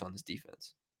talented players on this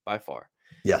defense by far.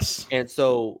 Yes. And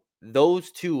so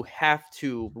those two have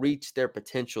to reach their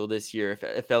potential this year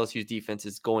if LSU's defense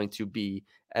is going to be,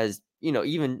 as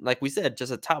even like we said,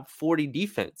 just a top 40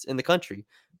 defense in the country.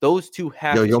 Those two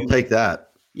have you'll take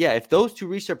that. Yeah, if those two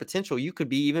reach their potential, you could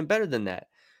be even better than that.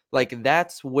 Like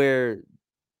that's where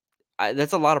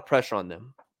that's a lot of pressure on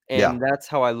them. And that's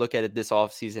how I look at it this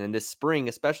offseason and this spring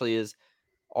especially, is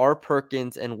are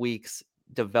Perkins and Weeks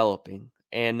developing?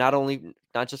 And not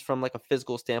just from like a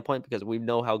physical standpoint, because we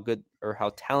know how good or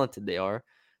how talented they are,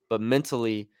 but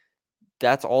mentally,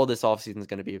 that's all this offseason is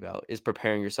going to be about, is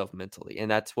preparing yourself mentally. And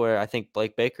that's where I think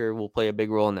Blake Baker will play a big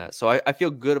role in that. So I feel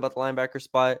good about the linebacker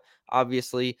spot,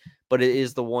 obviously, but it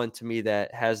is the one to me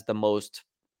that has the most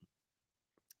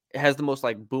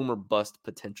like boomer bust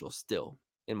potential still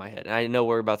in my head. And I know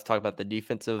we're about to talk about the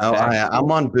defensive.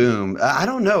 I'm on boom. I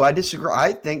don't know. I disagree.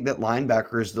 I think that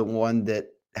linebacker is the one that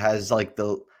has like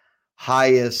the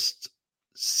highest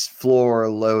floor,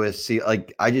 lowest seat.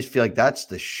 Like I just feel like that's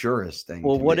the surest thing.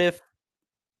 Well, what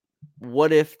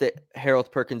if the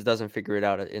Harold Perkins doesn't figure it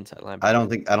out at inside linebacker? I don't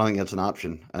think that's an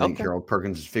option. I think Harold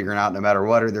Perkins is figuring out no matter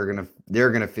what, or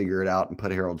they're gonna figure it out and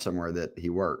put Harold somewhere that he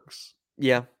works.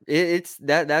 Yeah, it's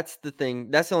that's the thing.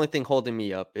 That's the only thing holding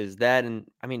me up, is that. And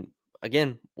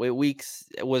again, Weeks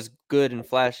was good in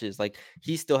flashes. Like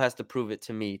he still has to prove it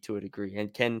to me to a degree.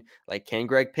 And can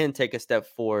Greg Penn take a step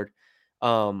forward?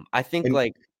 I think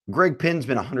Greg Penn's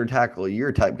been a 100 tackle a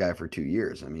year type guy for 2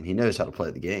 years. I mean, he knows how to play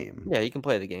the game. Yeah, he can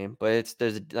play the game, but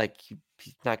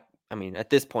he's not I mean, at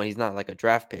this point, he's not like a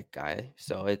draft pick guy,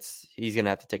 so he's gonna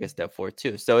have to take a step forward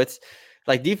too. So it's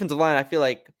like defensive line. I feel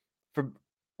like for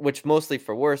which mostly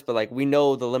for worse, but like we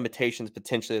know the limitations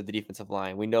potentially of the defensive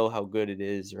line. We know how good it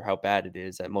is or how bad it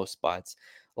is at most spots.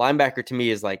 Linebacker to me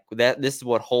is like that. This is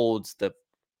what holds the.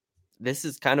 This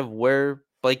is kind of where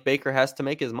Blake Baker has to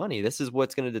make his money. This is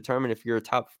what's going to determine if you're a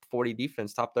top 40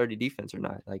 defense, top 30 defense or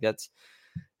not. Like that's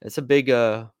a big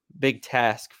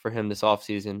task for him this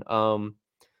offseason.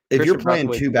 If you're Christian playing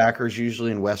Brathwaite, two backers,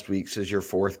 usually in West Weeks as your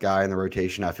fourth guy in the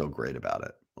rotation, I feel great about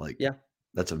it. Like, yeah,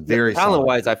 that's a very talent solid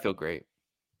wise, pick. I feel great.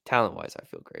 Talent-wise, I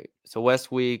feel great. So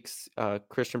West Weeks,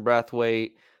 Christian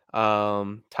Brathwaite,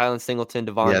 Tylen Singleton,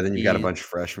 Devon Yeah, then you've got a Keys. bunch of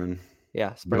freshmen.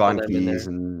 Yeah, sprinkle Devon them in Keys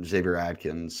there. and Xavier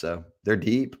Atkins. So they're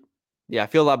deep. Yeah, I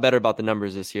feel a lot better about the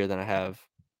numbers this year than I have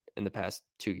in the past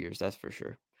 2 years. That's for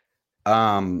sure.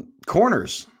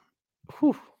 Corners.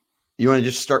 Whew. You want to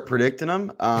just start predicting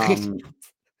them?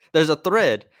 There's a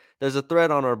thread. There's a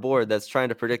thread on our board that's trying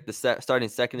to predict the starting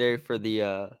secondary for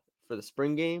the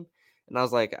spring game, and I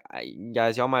was like,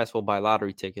 guys, y'all might as well buy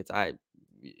lottery tickets.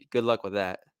 Good luck with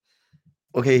that.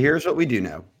 Okay, here's what we do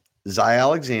know. Zy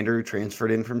Alexander, who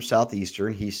transferred in from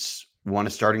Southeastern, he's won a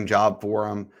starting job for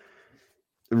him.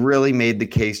 Really made the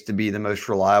case to be the most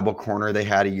reliable corner they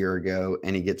had a year ago,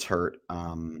 and he gets hurt.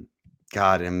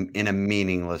 God, in a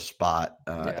meaningless spot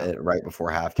right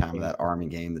before halftime of that Army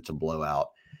game that's a blowout,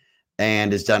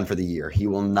 and is done for the year. He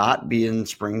will not be in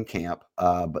spring camp.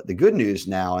 But the good news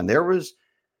now, and there was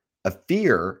a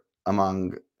fear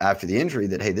after the injury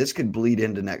that, hey, this could bleed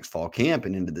into next fall camp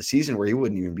and into the season where he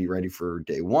wouldn't even be ready for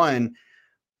day one.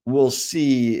 We'll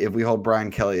see if we hold Brian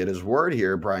Kelly at his word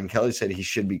here. Brian Kelly said he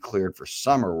should be cleared for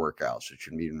summer workouts. It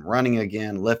should be running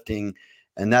again, lifting,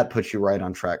 and that puts you right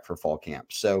on track for fall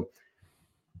camp. So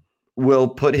we'll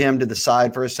put him to the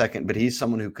side for a second, but he's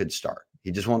someone who could start.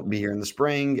 He just won't be here in the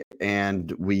spring,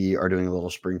 and we are doing a little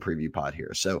spring preview pod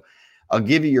here. So I'll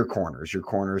give you your corners. Your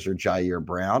corners are Jair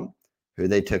Brown, who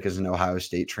they took as an Ohio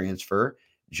State transfer,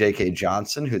 J.K.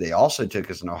 Johnson, who they also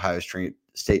took as an Ohio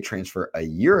State transfer a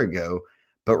year ago.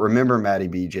 But remember, Matty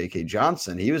B, J.K.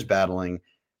 Johnson, he was battling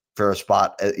for a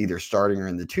spot at either starting or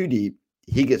in the two deep.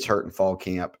 He gets hurt in fall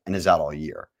camp and is out all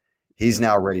year. He's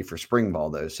now ready for spring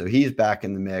ball, though. So he's back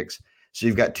in the mix. So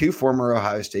you've got two former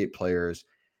Ohio State players.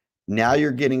 Now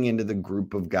you're getting into the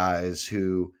group of guys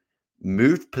who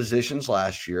moved positions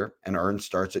last year and earned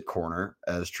starts at corner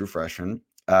as true freshmen.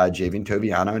 Javian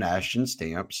Toviano and Ashton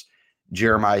Stamps.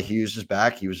 Jeremiah Hughes is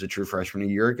back. He was a true freshman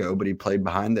a year ago, but he played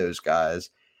behind those guys.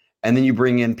 And then you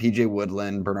bring in PJ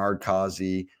Woodland, Bernard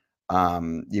Causey.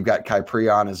 You've got Kai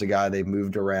Prion as a guy they've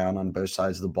moved around on both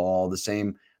sides of the ball. The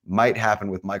same might happen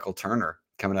with Michael Turner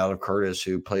coming out of Curtis,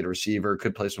 who played receiver,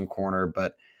 could play some corner.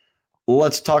 But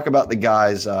let's talk about the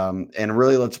guys, and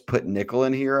really let's put nickel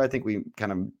in here. I think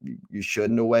you should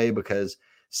in a way, because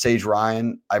Sage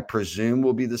Ryan, I presume,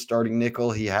 will be the starting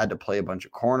nickel. He had to play a bunch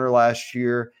of corner last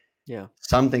year. Yeah.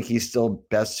 Some think he's still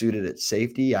best suited at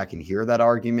safety. I can hear that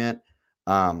argument.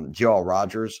 Joel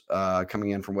Rogers, coming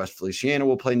in from West Feliciana,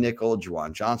 will play nickel.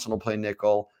 Juwan Johnson will play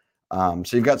nickel. So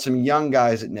you've got some young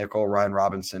guys at nickel. Ryan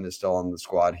Robinson is still on the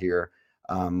squad here.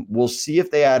 We'll see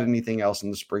if they add anything else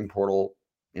in the spring portal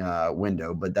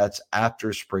window, but that's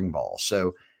after spring ball.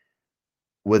 So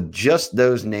with just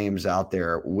those names out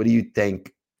there, what do you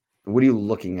think? What are you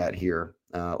looking at here?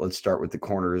 Let's start with the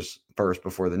corners first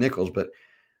before the nickels, but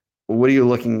what are you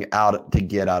looking out to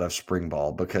get out of spring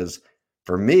ball? Because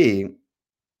for me,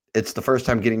 it's the first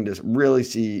time getting to really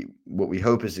see what we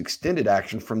hope is extended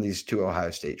action from these two Ohio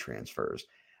State transfers.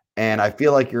 And I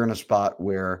feel like you're in a spot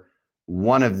where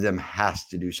one of them has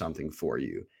to do something for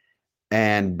you.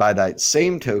 And by that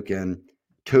same token,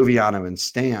 Toviano and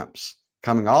Stamps,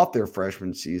 coming off their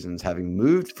freshman seasons, having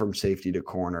moved from safety to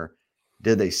corner,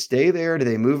 did they stay there? Do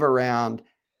they move around?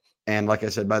 And like I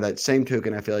said, by that same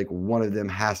token, I feel like one of them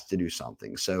has to do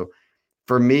something. So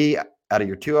for me, out of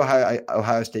your two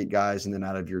Ohio State guys, and then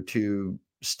out of your two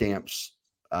Stamps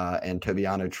and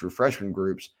Toviano true freshman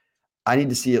groups, I need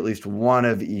to see at least one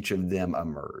of each of them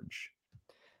emerge.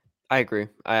 I agree.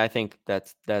 I think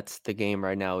that's the game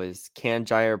right now is, can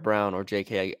Jair Brown or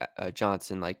J.K.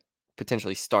 Johnson like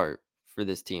potentially start for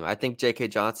this team? I think J.K.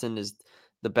 Johnson is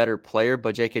the better player,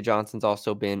 but J.K. Johnson's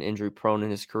also been injury prone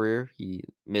in his career. He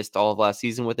missed all of last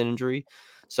season with an injury.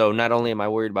 So not only am I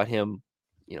worried about him,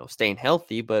 staying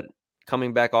healthy, but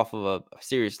coming back off of a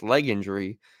serious leg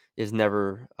injury is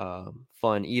never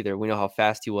fun either. We know how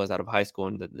fast he was out of high school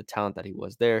and the talent that he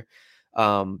was there.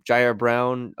 Jair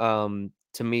Brown,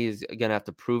 to me, is gonna have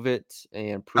to prove it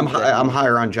and prove. I'm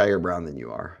higher on Jair Brown than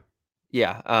you are.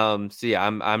 Yeah. So yeah,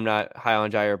 I'm not high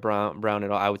on Jair Brown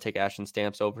at all. I would take Ashton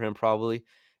Stamps over him probably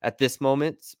at this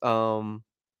moment.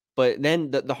 But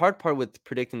then the hard part with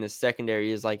predicting the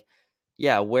secondary is like,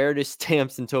 yeah, where does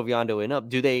Stamps and Toviano end up?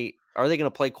 Are they going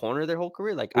to play corner their whole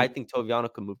career? Like, I think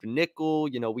Toviano could move to nickel.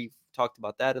 We've talked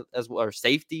about that as well, or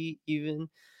safety even.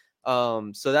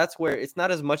 So that's where it's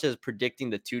not as much as predicting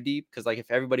the too deep, because like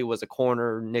if everybody was a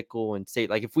corner, nickel, and say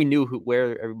like if we knew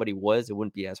where everybody was, it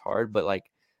wouldn't be as hard. But like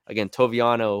again,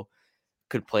 Toviano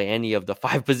could play any of the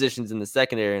 5 positions in the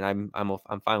secondary, and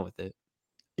I'm fine with it.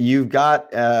 You've got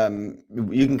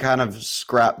you can kind of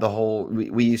scrap the whole.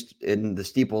 We used in the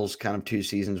Steeples kind of 2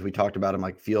 seasons. We talked about them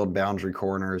like field boundary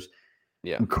corners.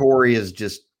 Yeah, Corey is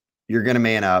just, you're going to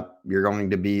man up. You're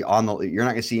going to be on the. You're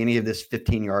not going to see any of this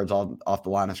 15 yards off the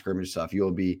line of scrimmage stuff. You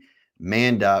will be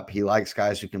manned up. He likes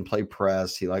guys who can play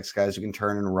press. He likes guys who can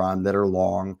turn and run that are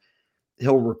long.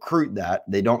 He'll recruit that.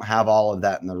 They don't have all of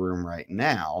that in the room right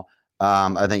now.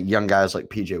 I think young guys like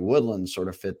PJ Woodland sort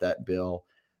of fit that bill.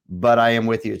 But I am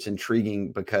with you. It's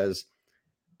intriguing because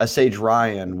a Sage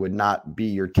Ryan would not be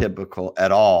your typical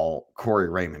at all Corey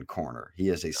Raymond corner. He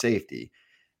is a safety.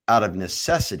 Out of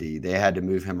necessity, they had to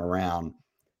move him around.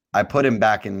 I put him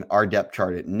back in our depth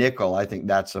chart at nickel. I think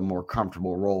that's a more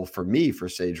comfortable role for me for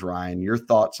Sage Ryan. Your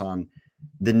thoughts on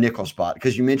the nickel spot?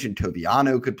 Because you mentioned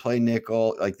Toviano could play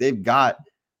nickel. Like they've got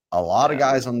a lot of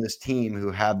guys on this team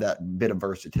who have that bit of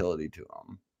versatility to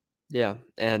them. Yeah,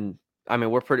 and I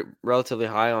mean we're pretty relatively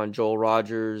high on Joel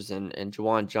Rogers and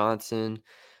Juwan Johnson.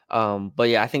 But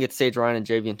yeah, I think it's Sage Ryan and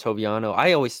Javian Toviano.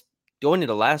 I always going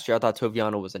into last year, I thought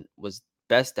Toviano was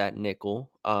best at nickel,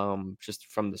 just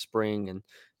from the spring and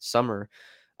summer.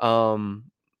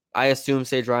 I assume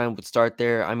Sage Ryan would start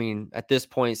there. I mean, at this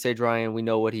point, Sage Ryan, we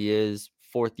know what he is,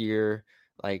 4th year.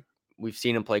 Like we've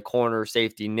seen him play corner,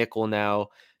 safety, nickel now.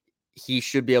 He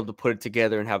should be able to put it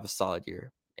together and have a solid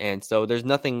year. And so there's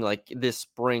nothing like this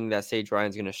spring that Sage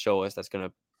Ryan's going to show us that's going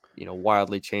to,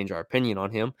 wildly change our opinion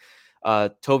on him.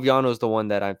 Toviano is the one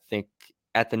that I think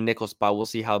at the nickel spot, we'll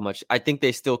see how much. I think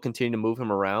they still continue to move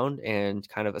him around and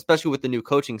kind of, especially with the new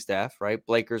coaching staff, right?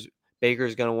 Baker's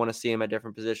going to want to see him at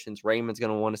different positions. Raymond's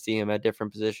going to want to see him at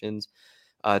different positions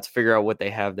to figure out what they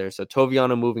have there. So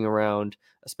Toviano moving around,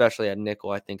 especially at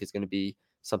nickel, I think is going to be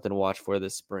something to watch for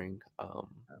this spring.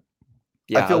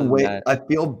 Yeah, I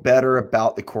feel better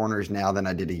about the corners now than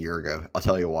I did a year ago. I'll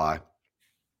tell you why.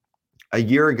 A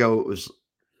year ago,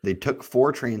 they took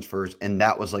 4 transfers, and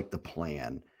that was like the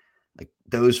plan. Like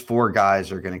those 4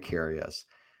 guys are going to carry us.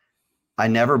 I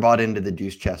never bought into the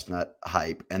Deuce Chestnut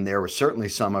hype, and there was certainly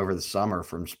some over the summer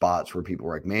from spots where people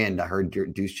were like, "Man, I heard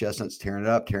Deuce Chestnut's tearing it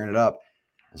up."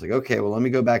 I was like, "Okay, well, let me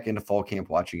go back into fall camp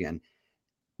watch again."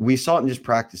 We saw it in just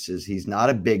practices. He's not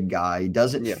a big guy. He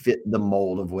doesn't fit the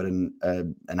mold of what an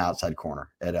outside corner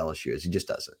at LSU is. He just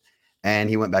doesn't. And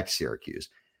he went back to Syracuse.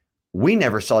 We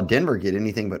never saw Denver get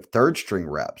anything but 3rd string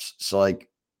reps. So like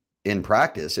in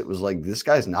practice, it was like, this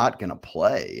guy's not going to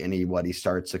play. And he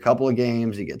starts a couple of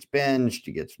games. He gets benched.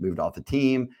 He gets moved off the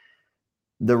team.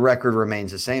 The record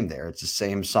remains the same there. It's the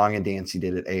same song and dance he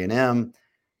did at A&M.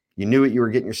 You knew what you were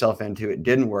getting yourself into. It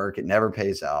didn't work. It never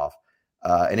pays off.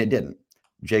 And it didn't.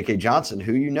 J.K. Johnson,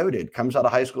 who you noted, comes out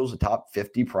of high school as a top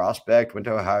 50 prospect, went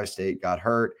to Ohio State, got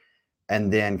hurt,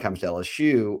 and then comes to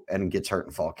LSU and gets hurt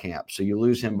in fall camp. So you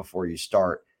lose him before you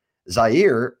start.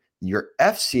 Zaire, your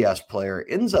FCS player,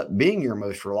 ends up being your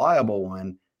most reliable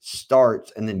one,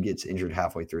 starts, and then gets injured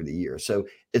halfway through the year. So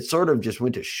it sort of just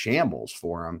went to shambles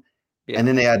for him. Yeah. And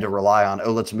then they had to rely on,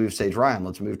 let's move Sage Ryan,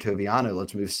 let's move Toviano,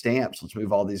 let's move Stamps, let's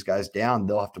move all these guys down.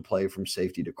 They'll have to play from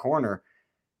safety to corner.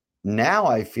 Now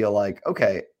I feel like,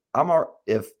 okay,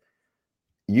 if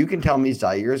you can tell me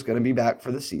Zaire is going to be back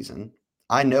for the season,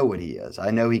 I know what he is.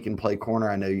 I know he can play corner.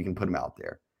 I know you can put him out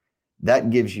there. That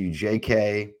gives you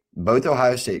JK, both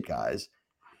Ohio State guys,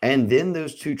 and then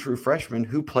those 2 true freshmen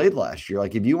who played last year.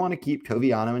 Like if you want to keep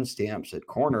Toviano and Stamps at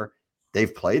corner,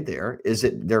 they've played there. Is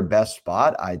it their best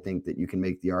spot? I think that you can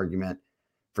make the argument.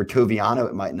 For Toviano,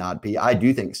 it might not be. I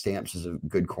do think Stamps is a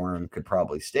good corner and could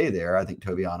probably stay there. I think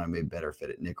Toviano may better fit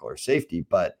at nickel or safety,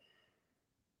 but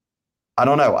I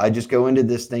don't know. I just go into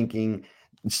this thinking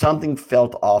something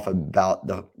felt off about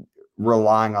the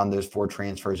relying on those 4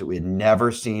 transfers that we had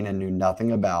never seen and knew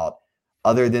nothing about,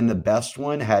 other than the best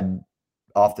one had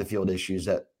off the field issues.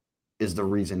 That is the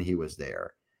reason he was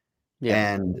there.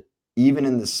 Yeah. And even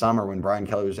in the summer when Brian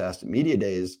Kelly was asked at media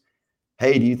days,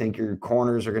 hey, do you think your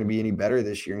corners are going to be any better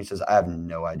this year? And he says, I have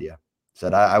no idea. He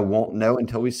said, I won't know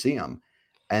until we see them.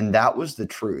 And that was the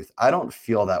truth. I don't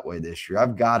feel that way this year.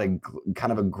 I've got a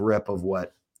kind of a grip of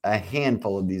what a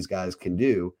handful of these guys can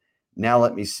do. Now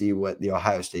let me see what the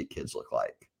Ohio State kids look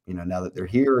like. now that they're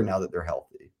here and now that they're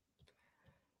healthy.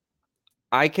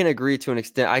 I can agree to an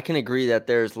extent. I can agree that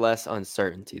there's less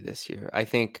uncertainty this year. I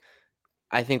think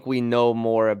we know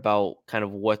more about kind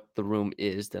of what the room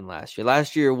is than last year.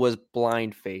 Last year was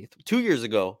blind faith. 2 years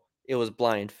ago, it was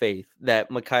blind faith that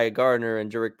Micaiah Gardner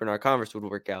and Jerick Bernard-Converse would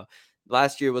work out.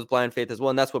 Last year was blind faith as well,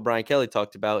 and that's what Brian Kelly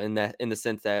talked about in the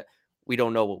sense that we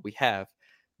don't know what we have.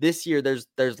 This year,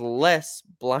 there's less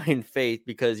blind faith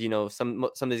because some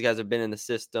of these guys have been in the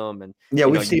system, and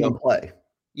we've seen them play.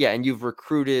 Yeah, and you've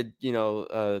recruited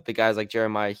the guys like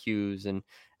Jeremiah Hughes and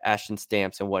Ashton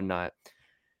Stamps and whatnot.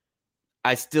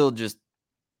 I still just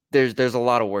there's a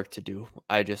lot of work to do.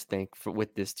 I just think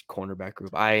with this cornerback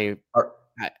group, I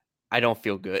don't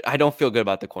feel good. I don't feel good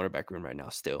about the cornerback room right now.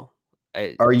 Still,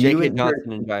 J.K.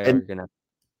 Johnson and Jair are gonna.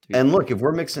 And look, if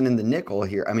we're mixing in the nickel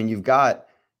here, I mean, you've got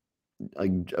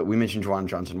we mentioned Juwan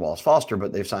Johnson, Wallace Foster,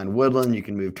 but they've signed Woodland. You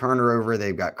can move Turner over.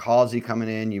 They've got Causey coming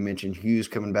in. You mentioned Hughes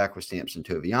coming back with Stamps and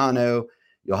Toviano.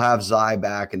 You'll have Zai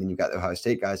back, and then you've got the Ohio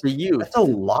State guys. That's a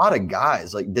lot of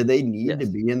guys. Like, did they need to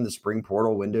be in the spring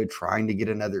portal window trying to get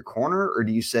another corner? Or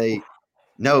do you say,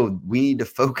 no, we need to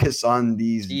focus on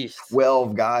these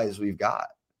 12 guys we've got?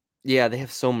 Yeah, they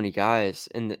have so many guys.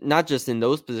 And not just in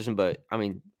those positions, but, I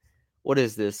mean, what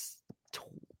is this?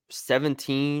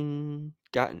 17?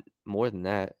 Gotten more than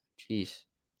that. Jeez.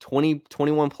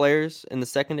 21 players in the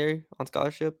secondary on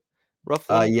scholarship?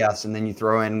 Roughly. Yes, and then you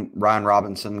throw in Ryan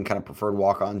Robinson, kind of preferred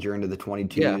walk-ons. You're into the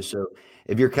 22. Yeah. So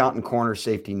if you're counting corner,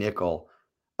 safety, nickel,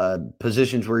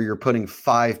 positions where you're putting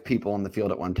 5 people on the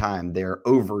field at one time, there are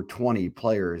over 20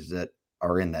 players that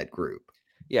are in that group.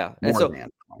 Yeah, and so than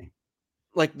 20.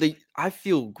 Like I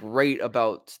feel great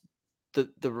about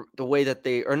the way that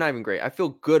they are not even great. I feel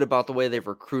good about the way they've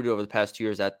recruited over the past 2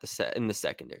 years in the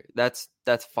secondary. That's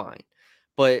fine,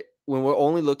 but when we're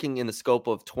only looking in the scope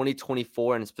of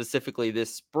 2024 and specifically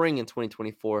this spring in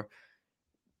 2024,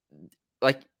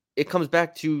 like it comes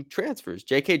back to transfers.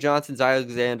 J.K. Johnson,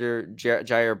 Alexander,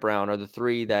 Jair Brown are the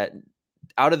 3 that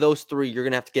out of those 3, you're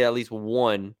going to have to get at least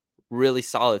one really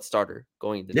solid starter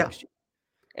going into next year.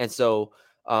 And so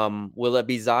will it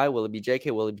be Zai? Will it be J.K.?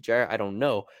 Will it be Jair? I don't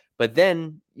know. But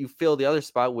then you fill the other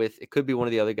spot with, it could be one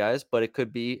of the other guys, but it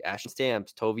could be Ashton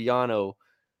Stamps, Toviano.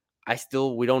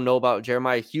 We don't know about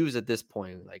Jeremiah Hughes at this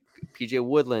point, like PJ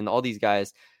Woodland, all these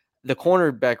guys. The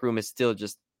cornerback room is still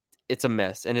it's a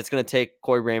mess. And it's going to take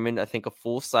Corey Raymond, I think, a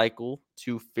full cycle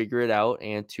to figure it out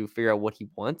and to figure out what he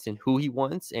wants and who he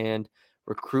wants and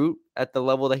recruit at the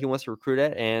level that he wants to recruit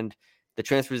at. And the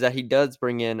transfers that he does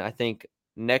bring in, I think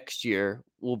next year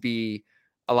will be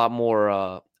a lot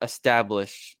more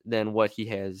established than what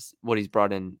he's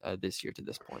brought in this year to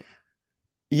this point.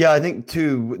 Yeah, I think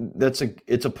too,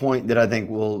 it's a point that I think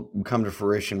will come to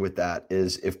fruition with that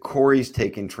is if Corey's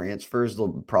taking transfers,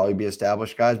 they'll probably be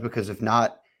established guys, because if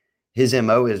not, his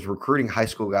MO is recruiting high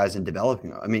school guys and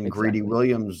developing them. I mean, exactly. Greedy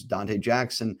Williams, Dante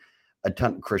Jackson,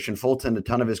 Christian Fulton, a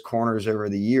ton of his corners over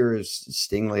the years,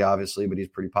 Stingley obviously, but he's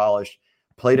pretty polished,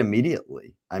 played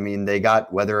immediately. I mean, they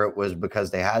got, whether it was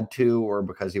because they had to or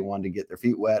because he wanted to get their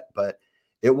feet wet, but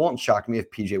it won't shock me if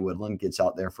PJ Woodland gets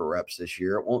out there for reps this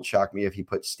year. It won't shock me if he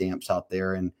puts Stamps out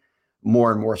there in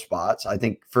more and more spots. I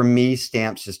think for me,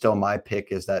 Stamps is still my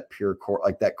pick as that pure core,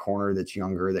 like that corner that's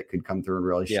younger that could come through and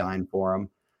really shine for him.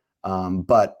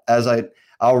 But as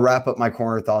I'll wrap up my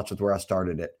corner thoughts with where I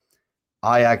started it.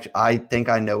 I think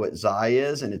I know what Zai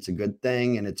is, and it's a good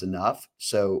thing, and it's enough.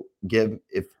 So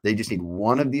if they just need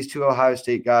one of these 2 Ohio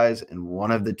State guys and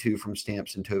one of the 2 from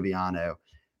Stamps and Toviano,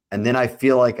 and then I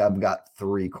feel like I've got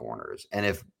 3 corners. And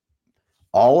if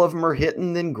all of them are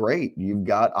hitting, then great. You've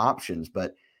got options,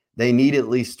 but they need at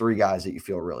least 3 guys that you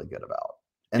feel really good about.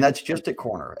 And that's just at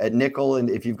corner. At nickel, and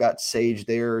if you've got Sage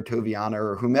there or Toviano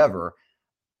or whomever,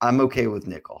 I'm okay with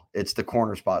nickel. It's the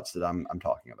corner spots that I'm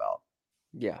talking about.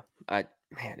 Yeah. Man,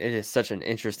 it is such an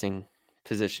interesting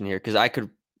position here because I could,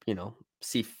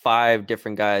 see 5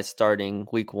 different guys starting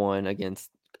week 1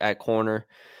 at corner.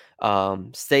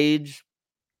 Sage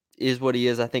is what he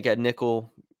is. I think at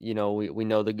nickel, we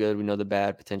know the good, we know the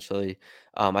bad potentially.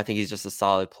 I think he's just a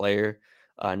solid player.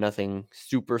 Nothing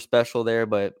super special there,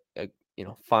 but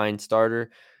fine starter.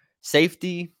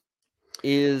 Safety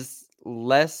is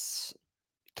less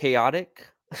chaotic.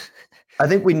 I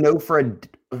think we know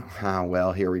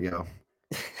well, here we go.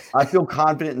 I feel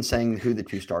confident in saying who the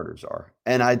 2 starters are.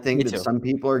 And I think that some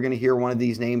people are going to hear one of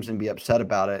these names and be upset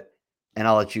about it. And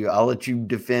I'll let you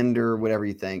defend or whatever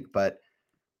you think, but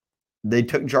they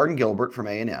took Jordan Gilbert from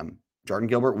A&M. Jordan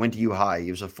Gilbert went to U High.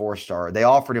 He was a 4-star. They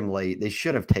offered him late. They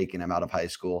should have taken him out of high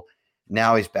school.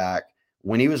 Now he's back.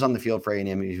 When he was on the field for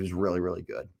A&M, he was really, really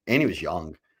good. And he was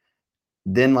young.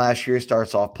 Then last year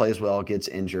starts off, plays well, gets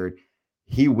injured.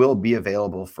 He will be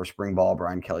available for spring ball,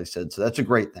 Brian Kelly said. So that's a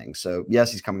great thing. So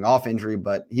yes, he's coming off injury,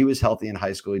 but he was healthy in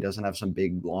high school. He doesn't have some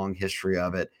big, long history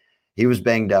of it. He was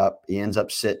banged up. He ends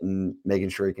up sitting, making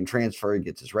sure he can transfer. He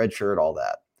gets his red shirt, all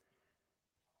that.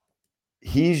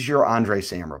 He's your Andre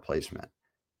Sam replacement.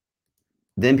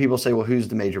 Then people say, well, who's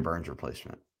the Major Burns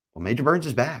replacement? Well, Major Burns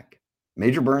is back.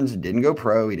 Major Burns didn't go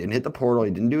pro. He didn't hit the portal.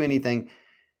 He didn't do anything.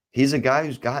 He's a guy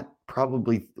who's got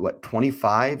probably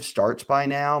 25 starts by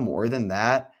now, more than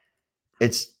that.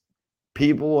 It's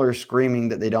people are screaming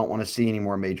that they don't want to see any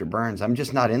more Major Burns. I'm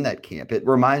just not in that camp. It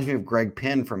reminds me of Greg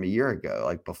Penn from a year ago,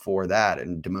 like before that,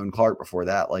 and Damone Clark before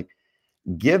that. Like,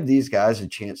 give these guys a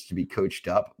chance to be coached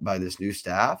up by this new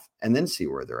staff and then see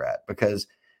where they're at. Because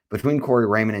between Corey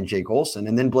Raymond and Jake Olson,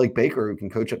 and then Blake Baker, who can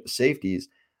coach up the safeties,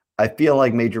 I feel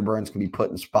like Major Burns can be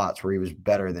put in spots where he was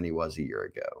better than he was a year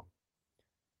ago.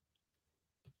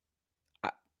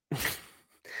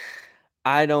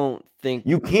 I don't think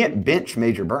you can't bench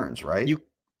Major Burns, right?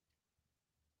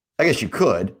 I guess you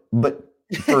could, but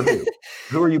for who?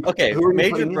 Who are you? Okay, who are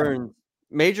you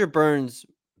Major Burns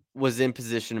was in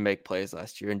position to make plays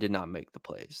last year and did not make the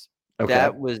plays. Okay.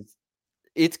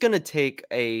 It's going to take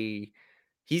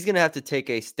he's going to have to take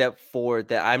a step forward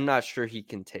that I'm not sure he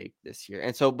can take this year.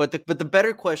 And so, but the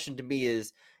better question to me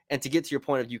is, and to get to your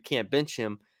point of you can't bench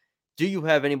him, do you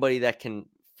have anybody that can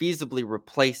feasibly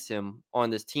replace him on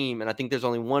this team? And I think there's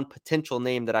only one potential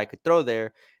name that I could throw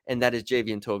there, and that is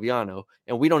Javian Toviano.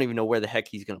 And we don't even know where the heck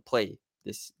he's going to play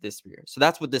this year. So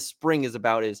that's what this spring is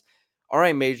about is, all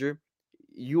right, Major,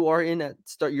 you are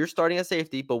you're starting at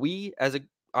safety, but we,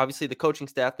 obviously the coaching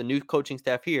staff, the new coaching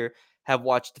staff here, have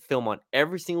watched the film on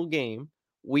every single game.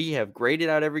 We have graded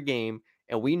out every game,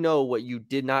 and we know what you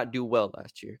did not do well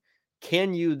last year.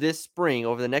 Can you this spring,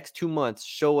 over the next 2 months,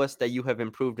 show us that you have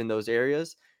improved in those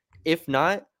areas? If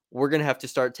not, we're going to have to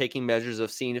start taking measures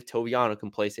of seeing if Toviano can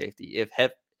play safety,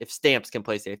 if Stamps can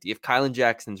play safety, if Kylan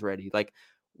Jackson's ready. Like,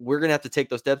 we're going to have to take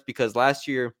those steps, because last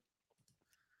year,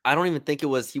 I don't even think he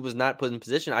was not put in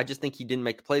position. I just think he didn't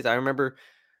make the plays. I remember,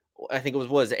 I think it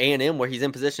was A&M where he's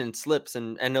in position and slips,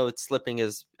 and I know it's slipping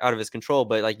is out of his control,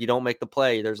 but like, you don't make the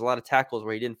play. There's a lot of tackles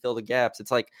where he didn't fill the gaps. It's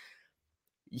like,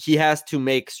 he has to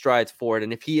make strides forward.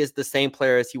 And if he is the same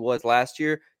player as he was last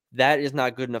year, that is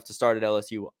not good enough to start at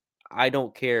LSU. I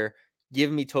don't care.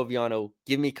 Give me Toviano.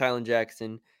 Give me Kylan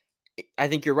Jackson. I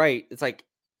think you're right. It's like,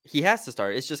 he has to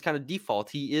start. It's just kind of default.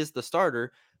 He is the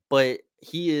starter, but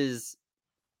he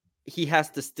has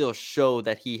to still show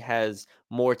that he has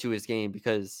more to his game,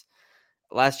 because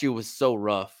last year was so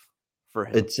rough for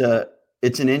him. It's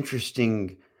an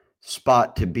interesting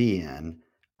spot to be in,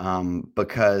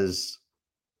 because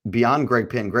beyond Greg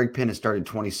Penn has started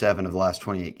 27 of the last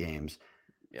 28 games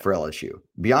for LSU.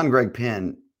 Beyond Greg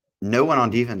Penn, no one on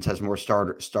defense has more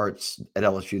starts at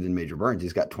LSU than Major Burns.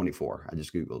 He's got 24. I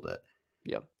just Googled it.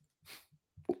 Yep.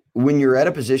 When you're at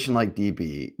a position like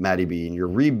Matty B, and you're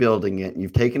rebuilding it, and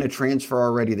you've taken a transfer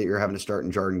already that you're having to start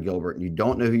in Jordan Gilbert, and you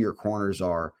don't know who your corners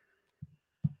are,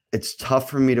 it's tough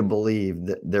for me to believe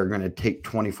that they're going to take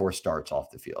 24 starts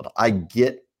off the field. I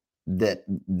get that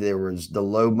there was the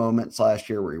low moments last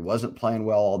year where he wasn't playing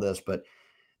well, all this, but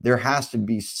there has to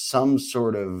be some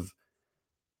sort of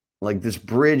like this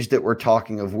bridge that we're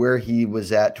talking of where he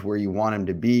was at to where you want him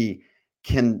to be.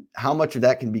 How much of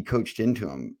that can be coached into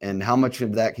him, and how much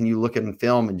of that can you look at in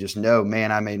film and just know,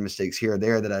 man, I made mistakes here or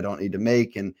there that I don't need to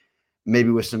make. And maybe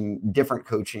with some different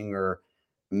coaching or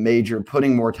Major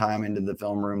putting more time into the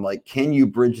film room, like, can you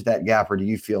bridge that gap? Or do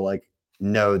you feel like,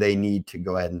 no, they need to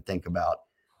go ahead and think about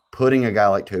putting a guy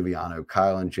like Toviano,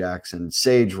 Kylan Jackson,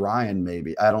 Sage Ryan,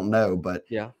 maybe, I don't know, but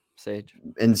yeah, Sage.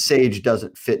 And Sage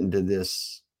doesn't fit into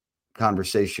this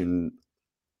conversation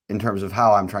in terms of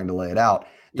how I'm trying to lay it out.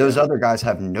 Those other guys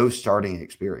have no starting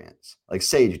experience. Like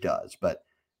Sage does, but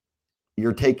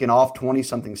you're taking off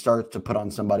 20-something starts to put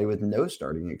on somebody with no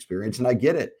starting experience. And I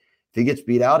get it. If he gets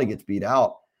beat out, he gets beat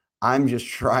out. I'm just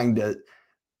trying to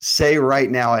say right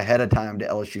now ahead of time to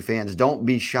LSU fans, don't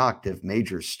be shocked if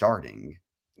Major's starting.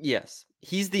 Yes,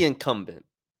 he's the incumbent.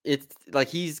 It's like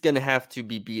he's going to have to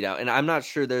be beat out. And I'm not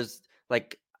sure there's,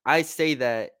 like, I say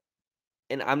that,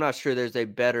 and I'm not sure there's a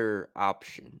better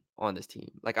option on this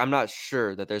team. Like, I'm not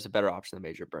sure that there's a better option than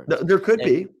Major Burns. There could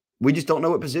be. We just don't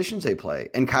know what positions they play.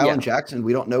 And Kylan Jackson,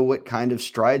 we don't know what kind of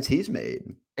strides he's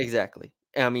made. Exactly.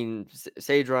 I mean,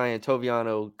 Sage Ryan,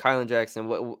 Toviano, Kylan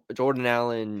Jackson, Jordan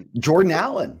Allen.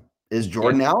 Is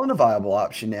Jordan Allen a viable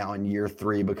option now in year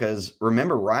 3? Because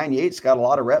remember, Ryan Yates got a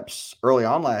lot of reps early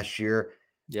on last year.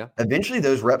 Yeah. Eventually,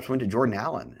 those reps went to Jordan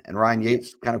Allen, and Ryan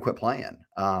Yates kind of quit playing.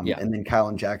 Yeah. And then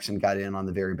Kylan Jackson got in on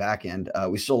the very back end.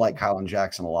 We still like Kylan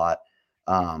Jackson a lot.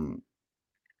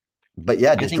 But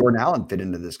yeah, does Jordan Allen fit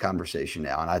into this conversation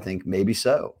now? And I think maybe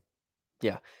so.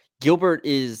 Yeah. Gilbert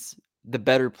is the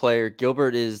better player.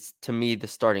 Gilbert is, to me, the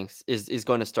starting is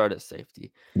going to start at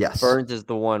safety. Yes. Burns is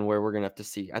the one where we're going to have to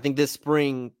see. I think this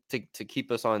spring, to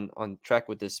keep us on track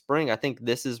with this spring, I think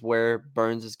this is where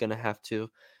Burns is going to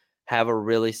have a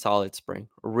really solid spring,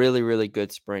 a really, really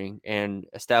good spring, and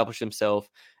establish himself.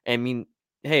 I mean,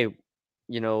 hey,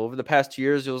 over the past 2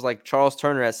 years, it was like Charles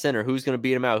Turner at center. Who's going to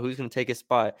beat him out? Who's going to take his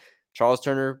spot? Charles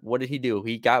Turner, what did he do?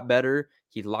 He got better.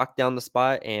 He locked down the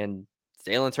spot, and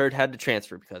Jalen Hurd had to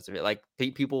transfer because of it. Like,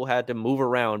 people had to move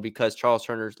around because Charles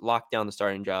Turner locked down the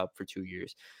starting job for 2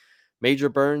 years. Major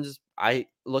Burns, I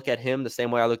look at him the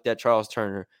same way I looked at Charles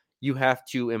Turner. You have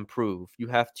to improve. You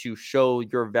have to show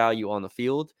your value on the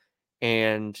field,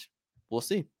 and we'll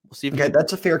see. We'll see. Okay,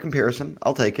 that's a fair comparison.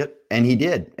 I'll take it. And he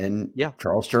did. And yeah,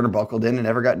 Charles Turner buckled in and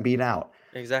never gotten beat out.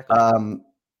 Exactly.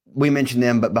 We mentioned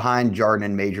them, but behind Jordan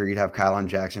and Major, you'd have Kylan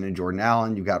Jackson and Jordan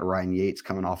Allen. You've got Ryan Yates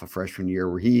coming off a freshman year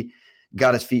where he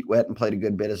got his feet wet and played a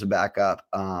good bit as a backup.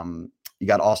 You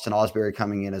got Austin Osbury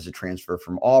coming in as a transfer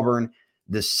from Auburn.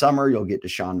 This summer, you'll get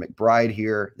Deshaun McBride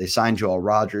here. They signed Joel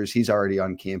Rogers. He's already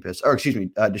on campus. Or excuse me,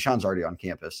 Deshaun's already on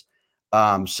campus.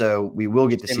 So we will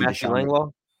get to see Matthew Deshaun.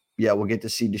 Langlaw? Yeah, we'll get to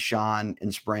see Deshaun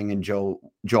in spring and Joel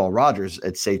Rogers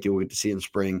at safety. We'll get to see in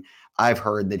spring. I've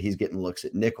heard that he's getting looks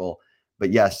at nickel.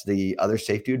 But yes, the other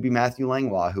safety would be Matthew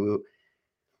Langlaw, who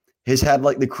has had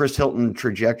like the Chris Hilton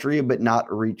trajectory, but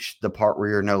not reached the part where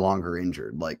you're no longer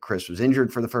injured. Like Chris was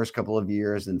injured for the first couple of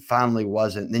years and finally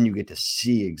wasn't. And then you get to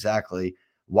see exactly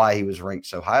why he was ranked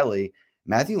so highly.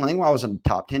 Matthew Langlaw was a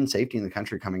top 10 safety in the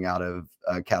country coming out of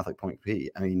Catholic Point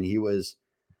P. I mean, he was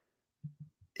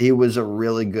a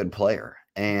really good player,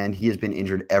 and he has been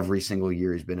injured every single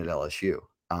year he's been at LSU.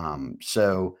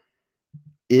 So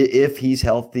if he's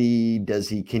healthy,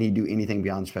 can he do anything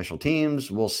beyond special teams?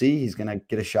 We'll see. He's going to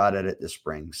get a shot at it this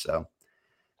spring. So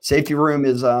safety room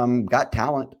is got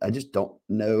talent. I just don't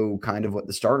know kind of what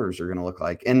the starters are going to look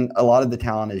like. And a lot of the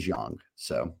talent is young.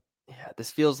 So yeah,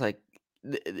 this feels like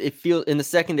in the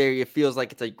secondary, it feels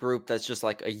like it's a group that's just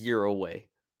like a year away.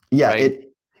 Yeah, right?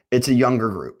 It's a younger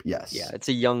group. Yes. Yeah, it's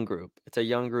a young group. It's a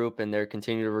young group, and they're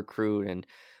continuing to recruit and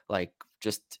like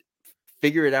just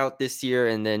figure it out this year,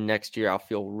 and then next year I'll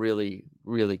feel really,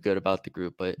 really good about the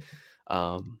group. But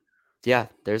yeah,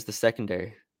 there's the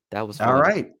secondary. That was all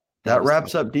right. That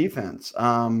wraps up defense.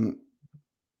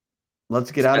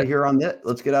 Let's get out of here on this.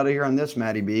 Let's get out of here on this,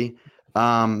 Matty B.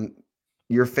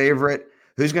 Your favorite?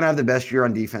 Who's going to have the best year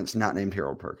on defense? Not named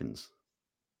Harold Perkins.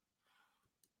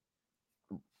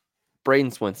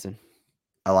 Braden Swinson.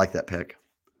 I like that pick.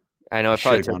 I know I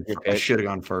probably took your pick. I should have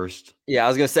gone first. Yeah, I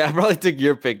was gonna say I probably took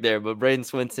your pick there, but Braden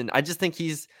Swinson, I just think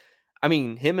him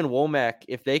and Womack,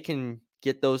 if they can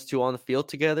get those two on the field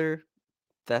together,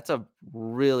 that's a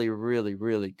really, really,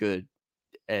 really good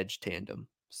edge tandem.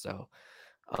 So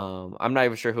I'm not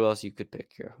even sure who else you could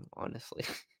pick here, honestly.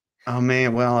 Oh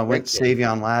man, well, I went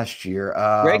Savion last year.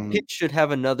 Greg Penn should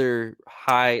have another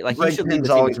high. Like Greg he should Penn's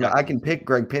always. I can pick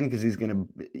Greg Penn because he's going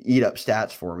to eat up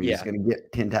stats for me. Yeah. He's going to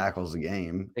get 10 tackles a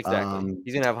game. Exactly.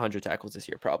 He's going to have 100 tackles this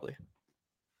year, probably.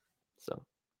 So.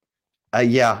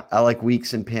 Yeah, I like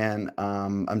Weeks and Penn.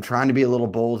 I'm trying to be a little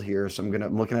bold here, so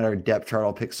I'm looking at our depth chart.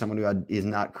 I'll pick someone who is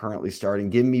not currently starting.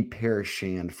 Give me Parrish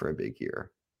Shand for a big year.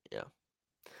 Yeah.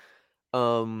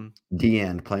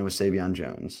 D-end playing with Savion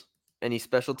Jones. Any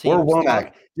special teams? Or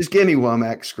Womack. Just give me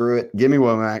Womack. Screw it. Give me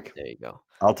Womack. There you go.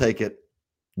 I'll take it.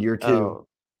 Year 2.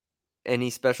 Any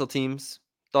special teams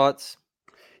thoughts?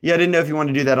 Yeah, I didn't know if you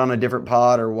wanted to do that on a different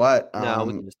pod or what. No,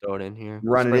 we can just throw it in here.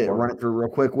 Run it through real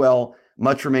quick. Well,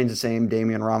 much remains the same.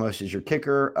 Damian Ramos is your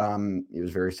kicker. He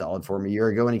was very solid for him a year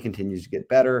ago, and he continues to get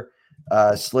better.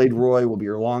 Slade Roy will be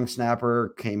your long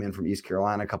snapper. Came in from East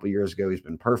Carolina a couple years ago. He's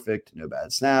been perfect. No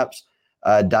bad snaps.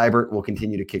 Dybert will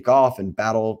continue to kick off and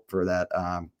battle for that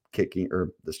kicking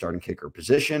or the starting kicker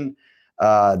position.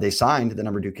 They signed the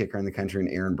number 2 kicker in the country,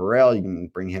 in Aaron Burrell. You can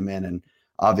bring him in, and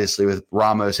obviously with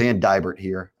Ramos and Dybert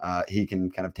here, he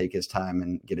can kind of take his time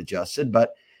and get adjusted.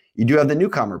 But you do have the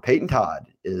newcomer. Peyton Todd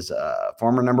is a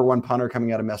former number 1 punter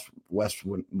coming out of West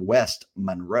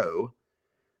Monroe.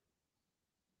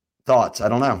 Thoughts? I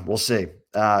don't know. We'll see.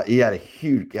 He had a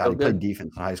huge – he played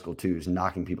defense in high school too. He's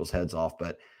knocking people's heads off.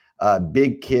 But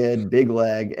big kid, big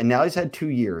leg. And now he's had 2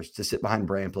 years to sit behind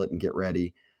Bramblett and get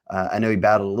ready. I know he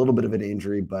battled a little bit of an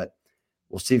injury, but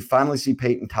we'll finally see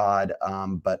Peyton Todd.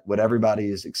 But what everybody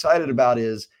is excited about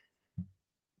is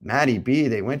Matty B,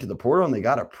 they went to the portal and they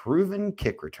got a proven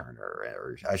kick returner,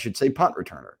 or I should say punt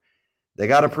returner. They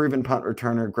got a proven punt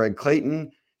returner. Greg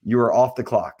Clayton, you are off the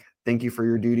clock. Thank you for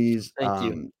your duties. Thank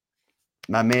you.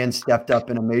 My man stepped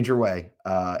up in a major way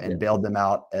and Yeah. bailed them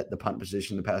out at the punt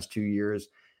position the past 2 years.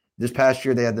 This past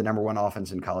year, they had the number one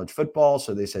offense in college football.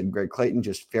 So they said, Greg Clayton,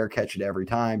 just fair catch it every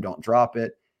time. Don't drop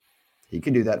it. He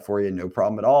could do that for you. No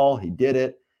problem at all. He did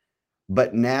it.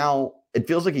 But now it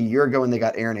feels like a year ago when they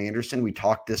got Aaron Anderson, we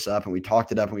talked this up and we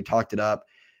talked it up and we talked it up,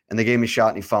 and they gave him a shot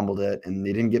and he fumbled it and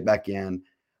they didn't get back in.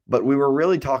 But we were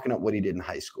really talking up what he did in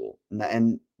high school.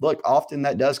 And look, often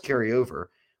that does carry over.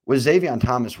 With Xavier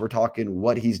Thomas, we're talking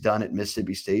what he's done at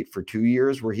Mississippi State for 2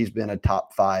 years, where he's been a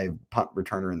top 5 punt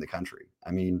returner in the country.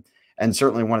 I mean, and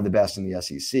certainly one of the best in the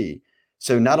SEC.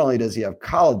 So not only does he have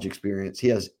college experience, he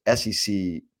has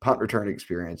SEC punt return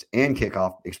experience and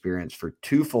kickoff experience for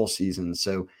 2 full seasons.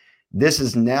 So this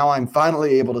is now, I'm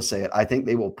finally able to say it. I think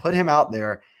they will put him out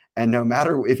there, and no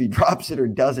matter if he drops it or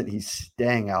doesn't, he's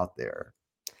staying out there.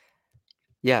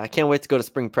 Yeah, I can't wait to go to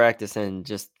spring practice and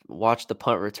just watch the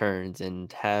punt returns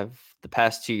and have the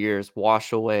past 2 years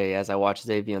wash away as I watch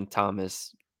Xavier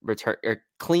Thomas return or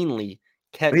cleanly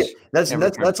catch. Yeah,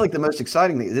 that's like the most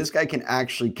exciting thing. This guy can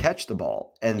actually catch the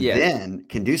ball and then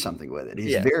can do something with it.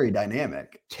 He's very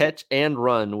dynamic. Catch and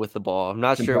run with the ball. I'm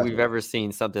not It's sure impressive. we've ever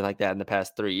seen something like that in the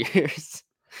past 3 years.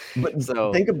 But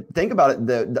So think about it.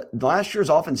 The last year's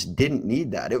offense didn't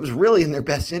need that. It was really in their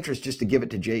best interest just to give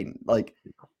it to Jaden. Like,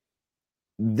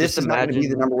 this is not going to be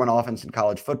the number one offense in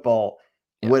college football.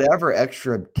 Yeah. Whatever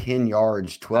extra 10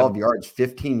 yards, 12 yards,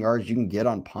 15 yards you can get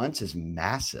on punts is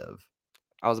massive.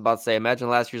 I was about to say, imagine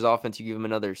last year's offense, you give him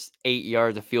another 8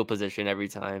 yards of field position every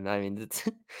time. I mean,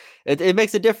 it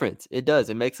makes a difference. It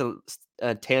does. It makes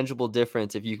a tangible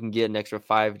difference if you can get an extra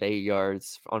 5 to 8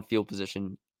 yards on field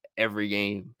position every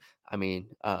game. I mean,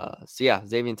 so yeah,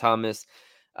 Xavier Thomas.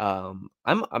 I'm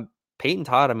Peyton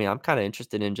Todd. I mean, I'm kind of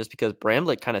interested in, just because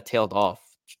Bramlett kind of tailed off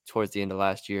towards the end of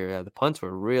last year. The punts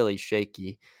were really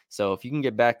shaky. So if you can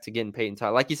get back to getting Peyton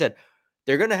Todd, like you said,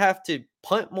 they're going to have to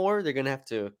punt more. They're going to have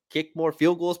to kick more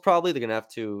field goals. Probably they're going to have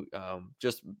to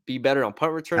just be better on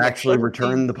punt return. Actually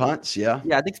return the punts. Yeah.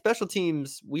 Yeah. I think special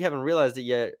teams, we haven't realized it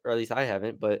yet, or at least I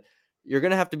haven't, but you're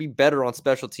going to have to be better on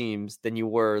special teams than you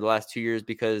were the last 2 years,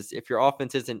 because if your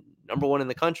offense isn't number one in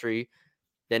the country,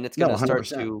 then it's going to start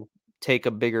 100%. to take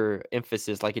a bigger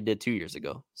emphasis like it did 2 years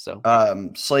ago. So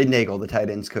Slade Nagel, the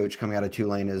tight ends coach coming out of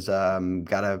Tulane, has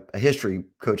got a history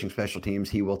coaching special teams.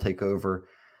 He will take over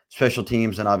special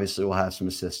teams, and obviously we'll have some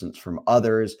assistance from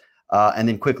others. And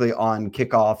then quickly on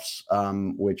kickoffs,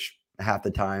 which half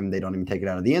the time they don't even take it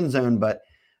out of the end zone. But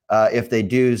if they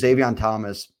do, Xavier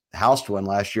Thomas housed one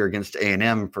last year against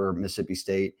A&M for Mississippi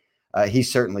State. He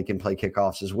certainly can play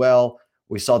kickoffs as well.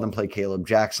 We saw them play Caleb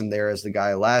Jackson there as the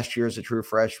guy last year as a true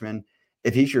freshman.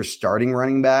 If he's your starting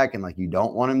running back and like you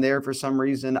don't want him there for some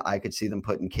reason, I could see them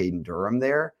putting Caden Durham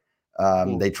there.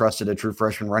 They trusted a true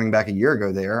freshman running back a year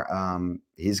ago there.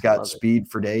 He's got speed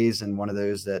for days, and one of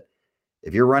those that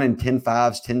if you're running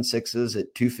 10-5s, 10-6s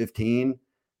at 215,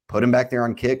 put him back there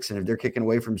on kicks. And if they're kicking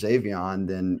away from Xavier,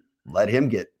 then let him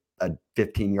get a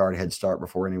 15-yard head start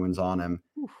before anyone's on him.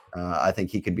 I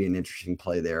think he could be an interesting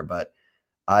play there. But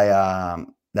that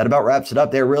about wraps it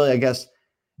up there. Really, I guess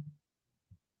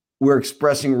we're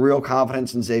expressing real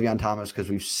confidence in Xavier Thomas because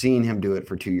we've seen him do it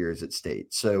for 2 years at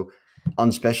State. So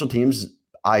on special teams,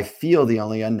 I feel the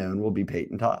only unknown will be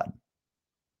Peyton Todd.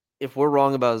 If we're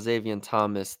wrong about Xavier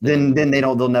Thomas, then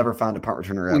they'll never find a punt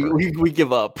returner ever. We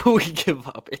give up. We give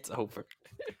up. It's over.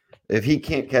 If he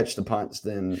can't catch the punts,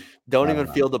 then don't even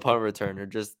field the punt returner.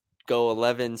 Just go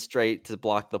 11 straight to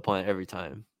block the punt every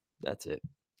time. That's it.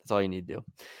 That's all you need to do.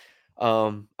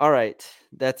 All right.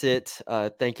 That's it.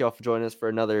 Thank you all for joining us for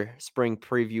another spring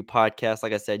preview podcast.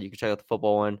 Like I said, you can check out the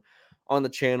football one on the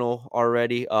channel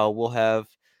already. We'll have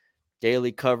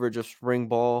daily coverage of spring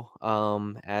ball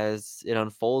as it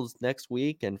unfolds next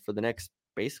week and for the next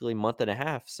basically month and a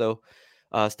half. So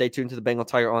stay tuned to the Bengal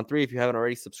Tiger on 3. If you haven't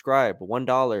already subscribed,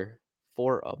 $1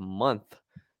 for a month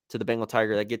to the Bengal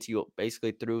Tiger. That gets you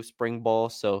basically through spring ball.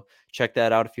 So check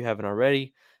that out if you haven't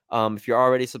already. If you're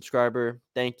already a subscriber,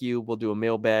 thank you. We'll do a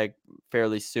mailbag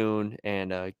fairly soon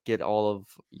and get all of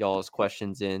y'all's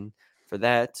questions in for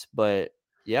that. But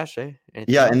yeah, Shay.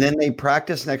 Yeah, and then they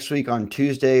practice next week on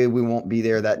Tuesday. We won't be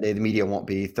there that day. The media won't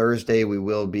be. Thursday we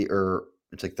will be, or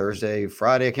it's like Thursday,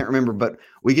 Friday. I can't remember, but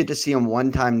we get to see them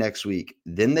one time next week.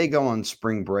 Then they go on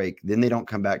spring break. Then they don't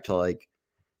come back till like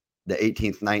the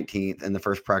 18th, 19th, and the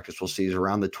first practice we'll see is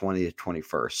around the 20th,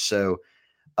 21st. So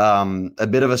A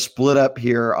bit of a split up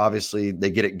here. Obviously,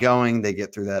 they get it going. They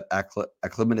get through that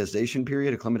acclimatization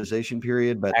period,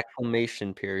 but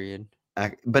Acclimation period.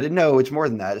 no, it's more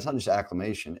than that. It's not just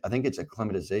acclimation. I think it's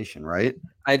acclimatization, right?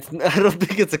 I don't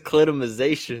think it's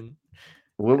acclimatization.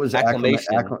 What was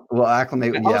Acclimation. Acclimate.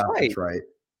 I was Yeah, right. that's right.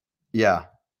 Yeah.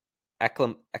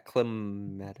 Acclimatize.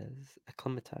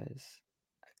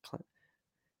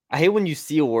 I hate when you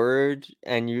see a word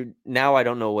and now I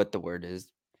don't know what the word is.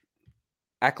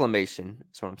 Acclimation.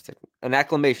 That's what I'm sticking. An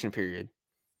acclimation period.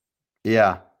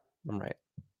 Yeah. I'm right.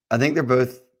 I think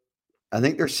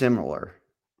they're similar.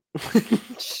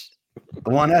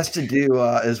 One has to do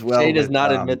as well Shay does with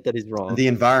not admit that he's wrong. the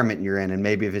environment you're in, and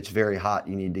maybe if it's very hot,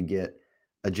 you need to get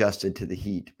adjusted to the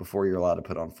heat before you're allowed to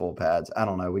put on full pads. I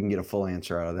don't know. We can get a full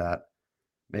answer out of that.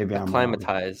 Maybe I'm wrong.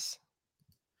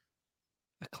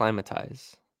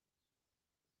 Acclimatize.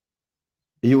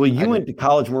 You went to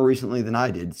college more recently than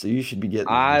I did, so you should be getting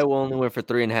this. I only went for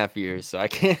 3.5 years, so I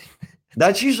can't.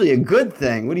 That's usually a good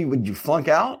thing. Would you flunk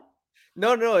out?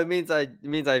 No. It means I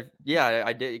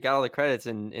did got all the credits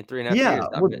in 3.5 Yeah, years.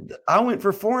 well, I went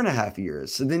for 4.5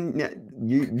 years. So then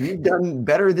you've done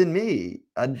better than me.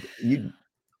 You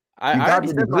got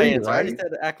the degree, my answer. I already right?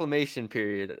 said acclimation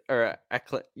period, or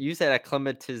you said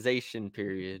acclimatization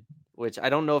period, which I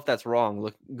don't know if that's wrong.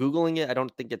 Look, Googling it, I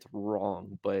don't think it's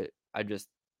wrong, but I just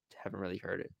haven't really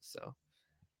heard it. So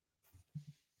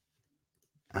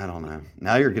I don't know.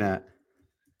 Now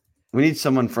we need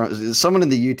someone in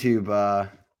the YouTube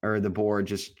or the board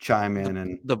just chime in,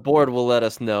 and the board will let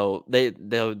us know. They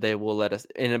will let us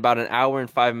in about an hour and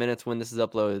 5 minutes when this is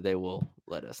uploaded. They will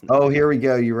let us know. Oh, here we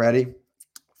go. You ready?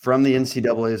 From the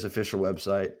NCAA's official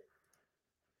website.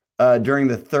 During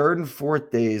the 3rd and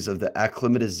 4th days of the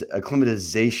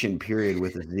acclimatization period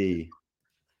with a Z,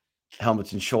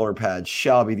 helmets and shoulder pads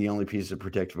shall be the only piece of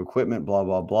protective equipment, blah,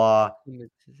 blah, blah.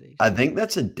 I think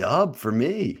that's a dub for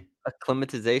me.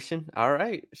 Acclimatization. All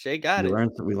right. Shay got it.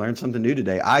 We learned something new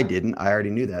today. I didn't. I already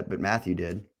knew that, but Matthew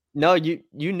did. No, you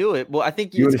knew it. Well, I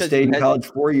think You would have stayed in college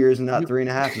 4 years and not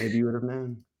 3.5. Maybe you would have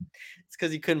known. It's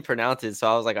because he couldn't pronounce it. So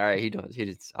I was like, all right, he does.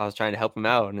 I was trying to help him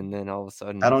out. And then all of a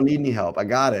sudden, I don't need any help. I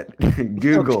got it.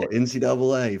 Google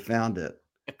NCAA, found it.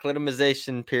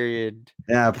 acclimatization period.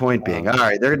 Yeah, point being. All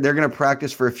right, they're going to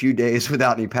practice for a few days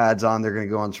without any pads on. They're going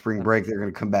to go on spring break. They're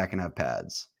going to come back and have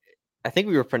pads. I think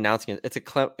we were pronouncing it. It's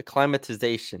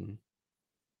acclimatization.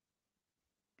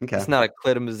 Okay. It's not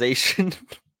acclimatization.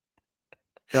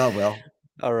 Oh, well.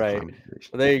 All right. Well,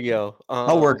 there you go.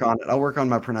 I'll work on it. I'll work on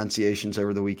my pronunciations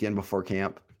over the weekend before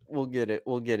camp. We'll get it.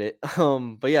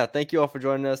 But yeah, thank you all for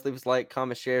joining us. Leave us a like,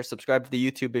 comment, share, subscribe to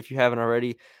the YouTube if you haven't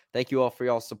already. Thank you all for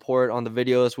y'all's support on the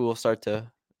videos. We will start to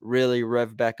really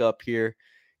rev back up here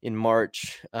in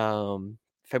March.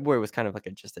 February was kind of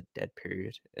like just a dead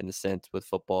period in a sense with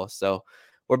football. So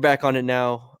we're back on it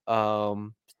now.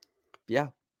 Yeah.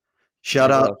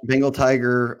 Shout out Bengal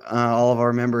Tiger, all of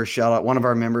our members. Shout out one of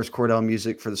our members, Cordell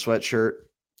Music, for the sweatshirt.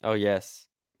 Oh, yes.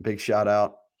 Big shout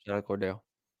out. Shout out Cordell.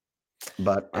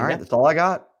 But all right, that's all I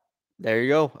got. There you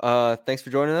go. Thanks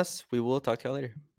for joining us. We will talk to y'all later.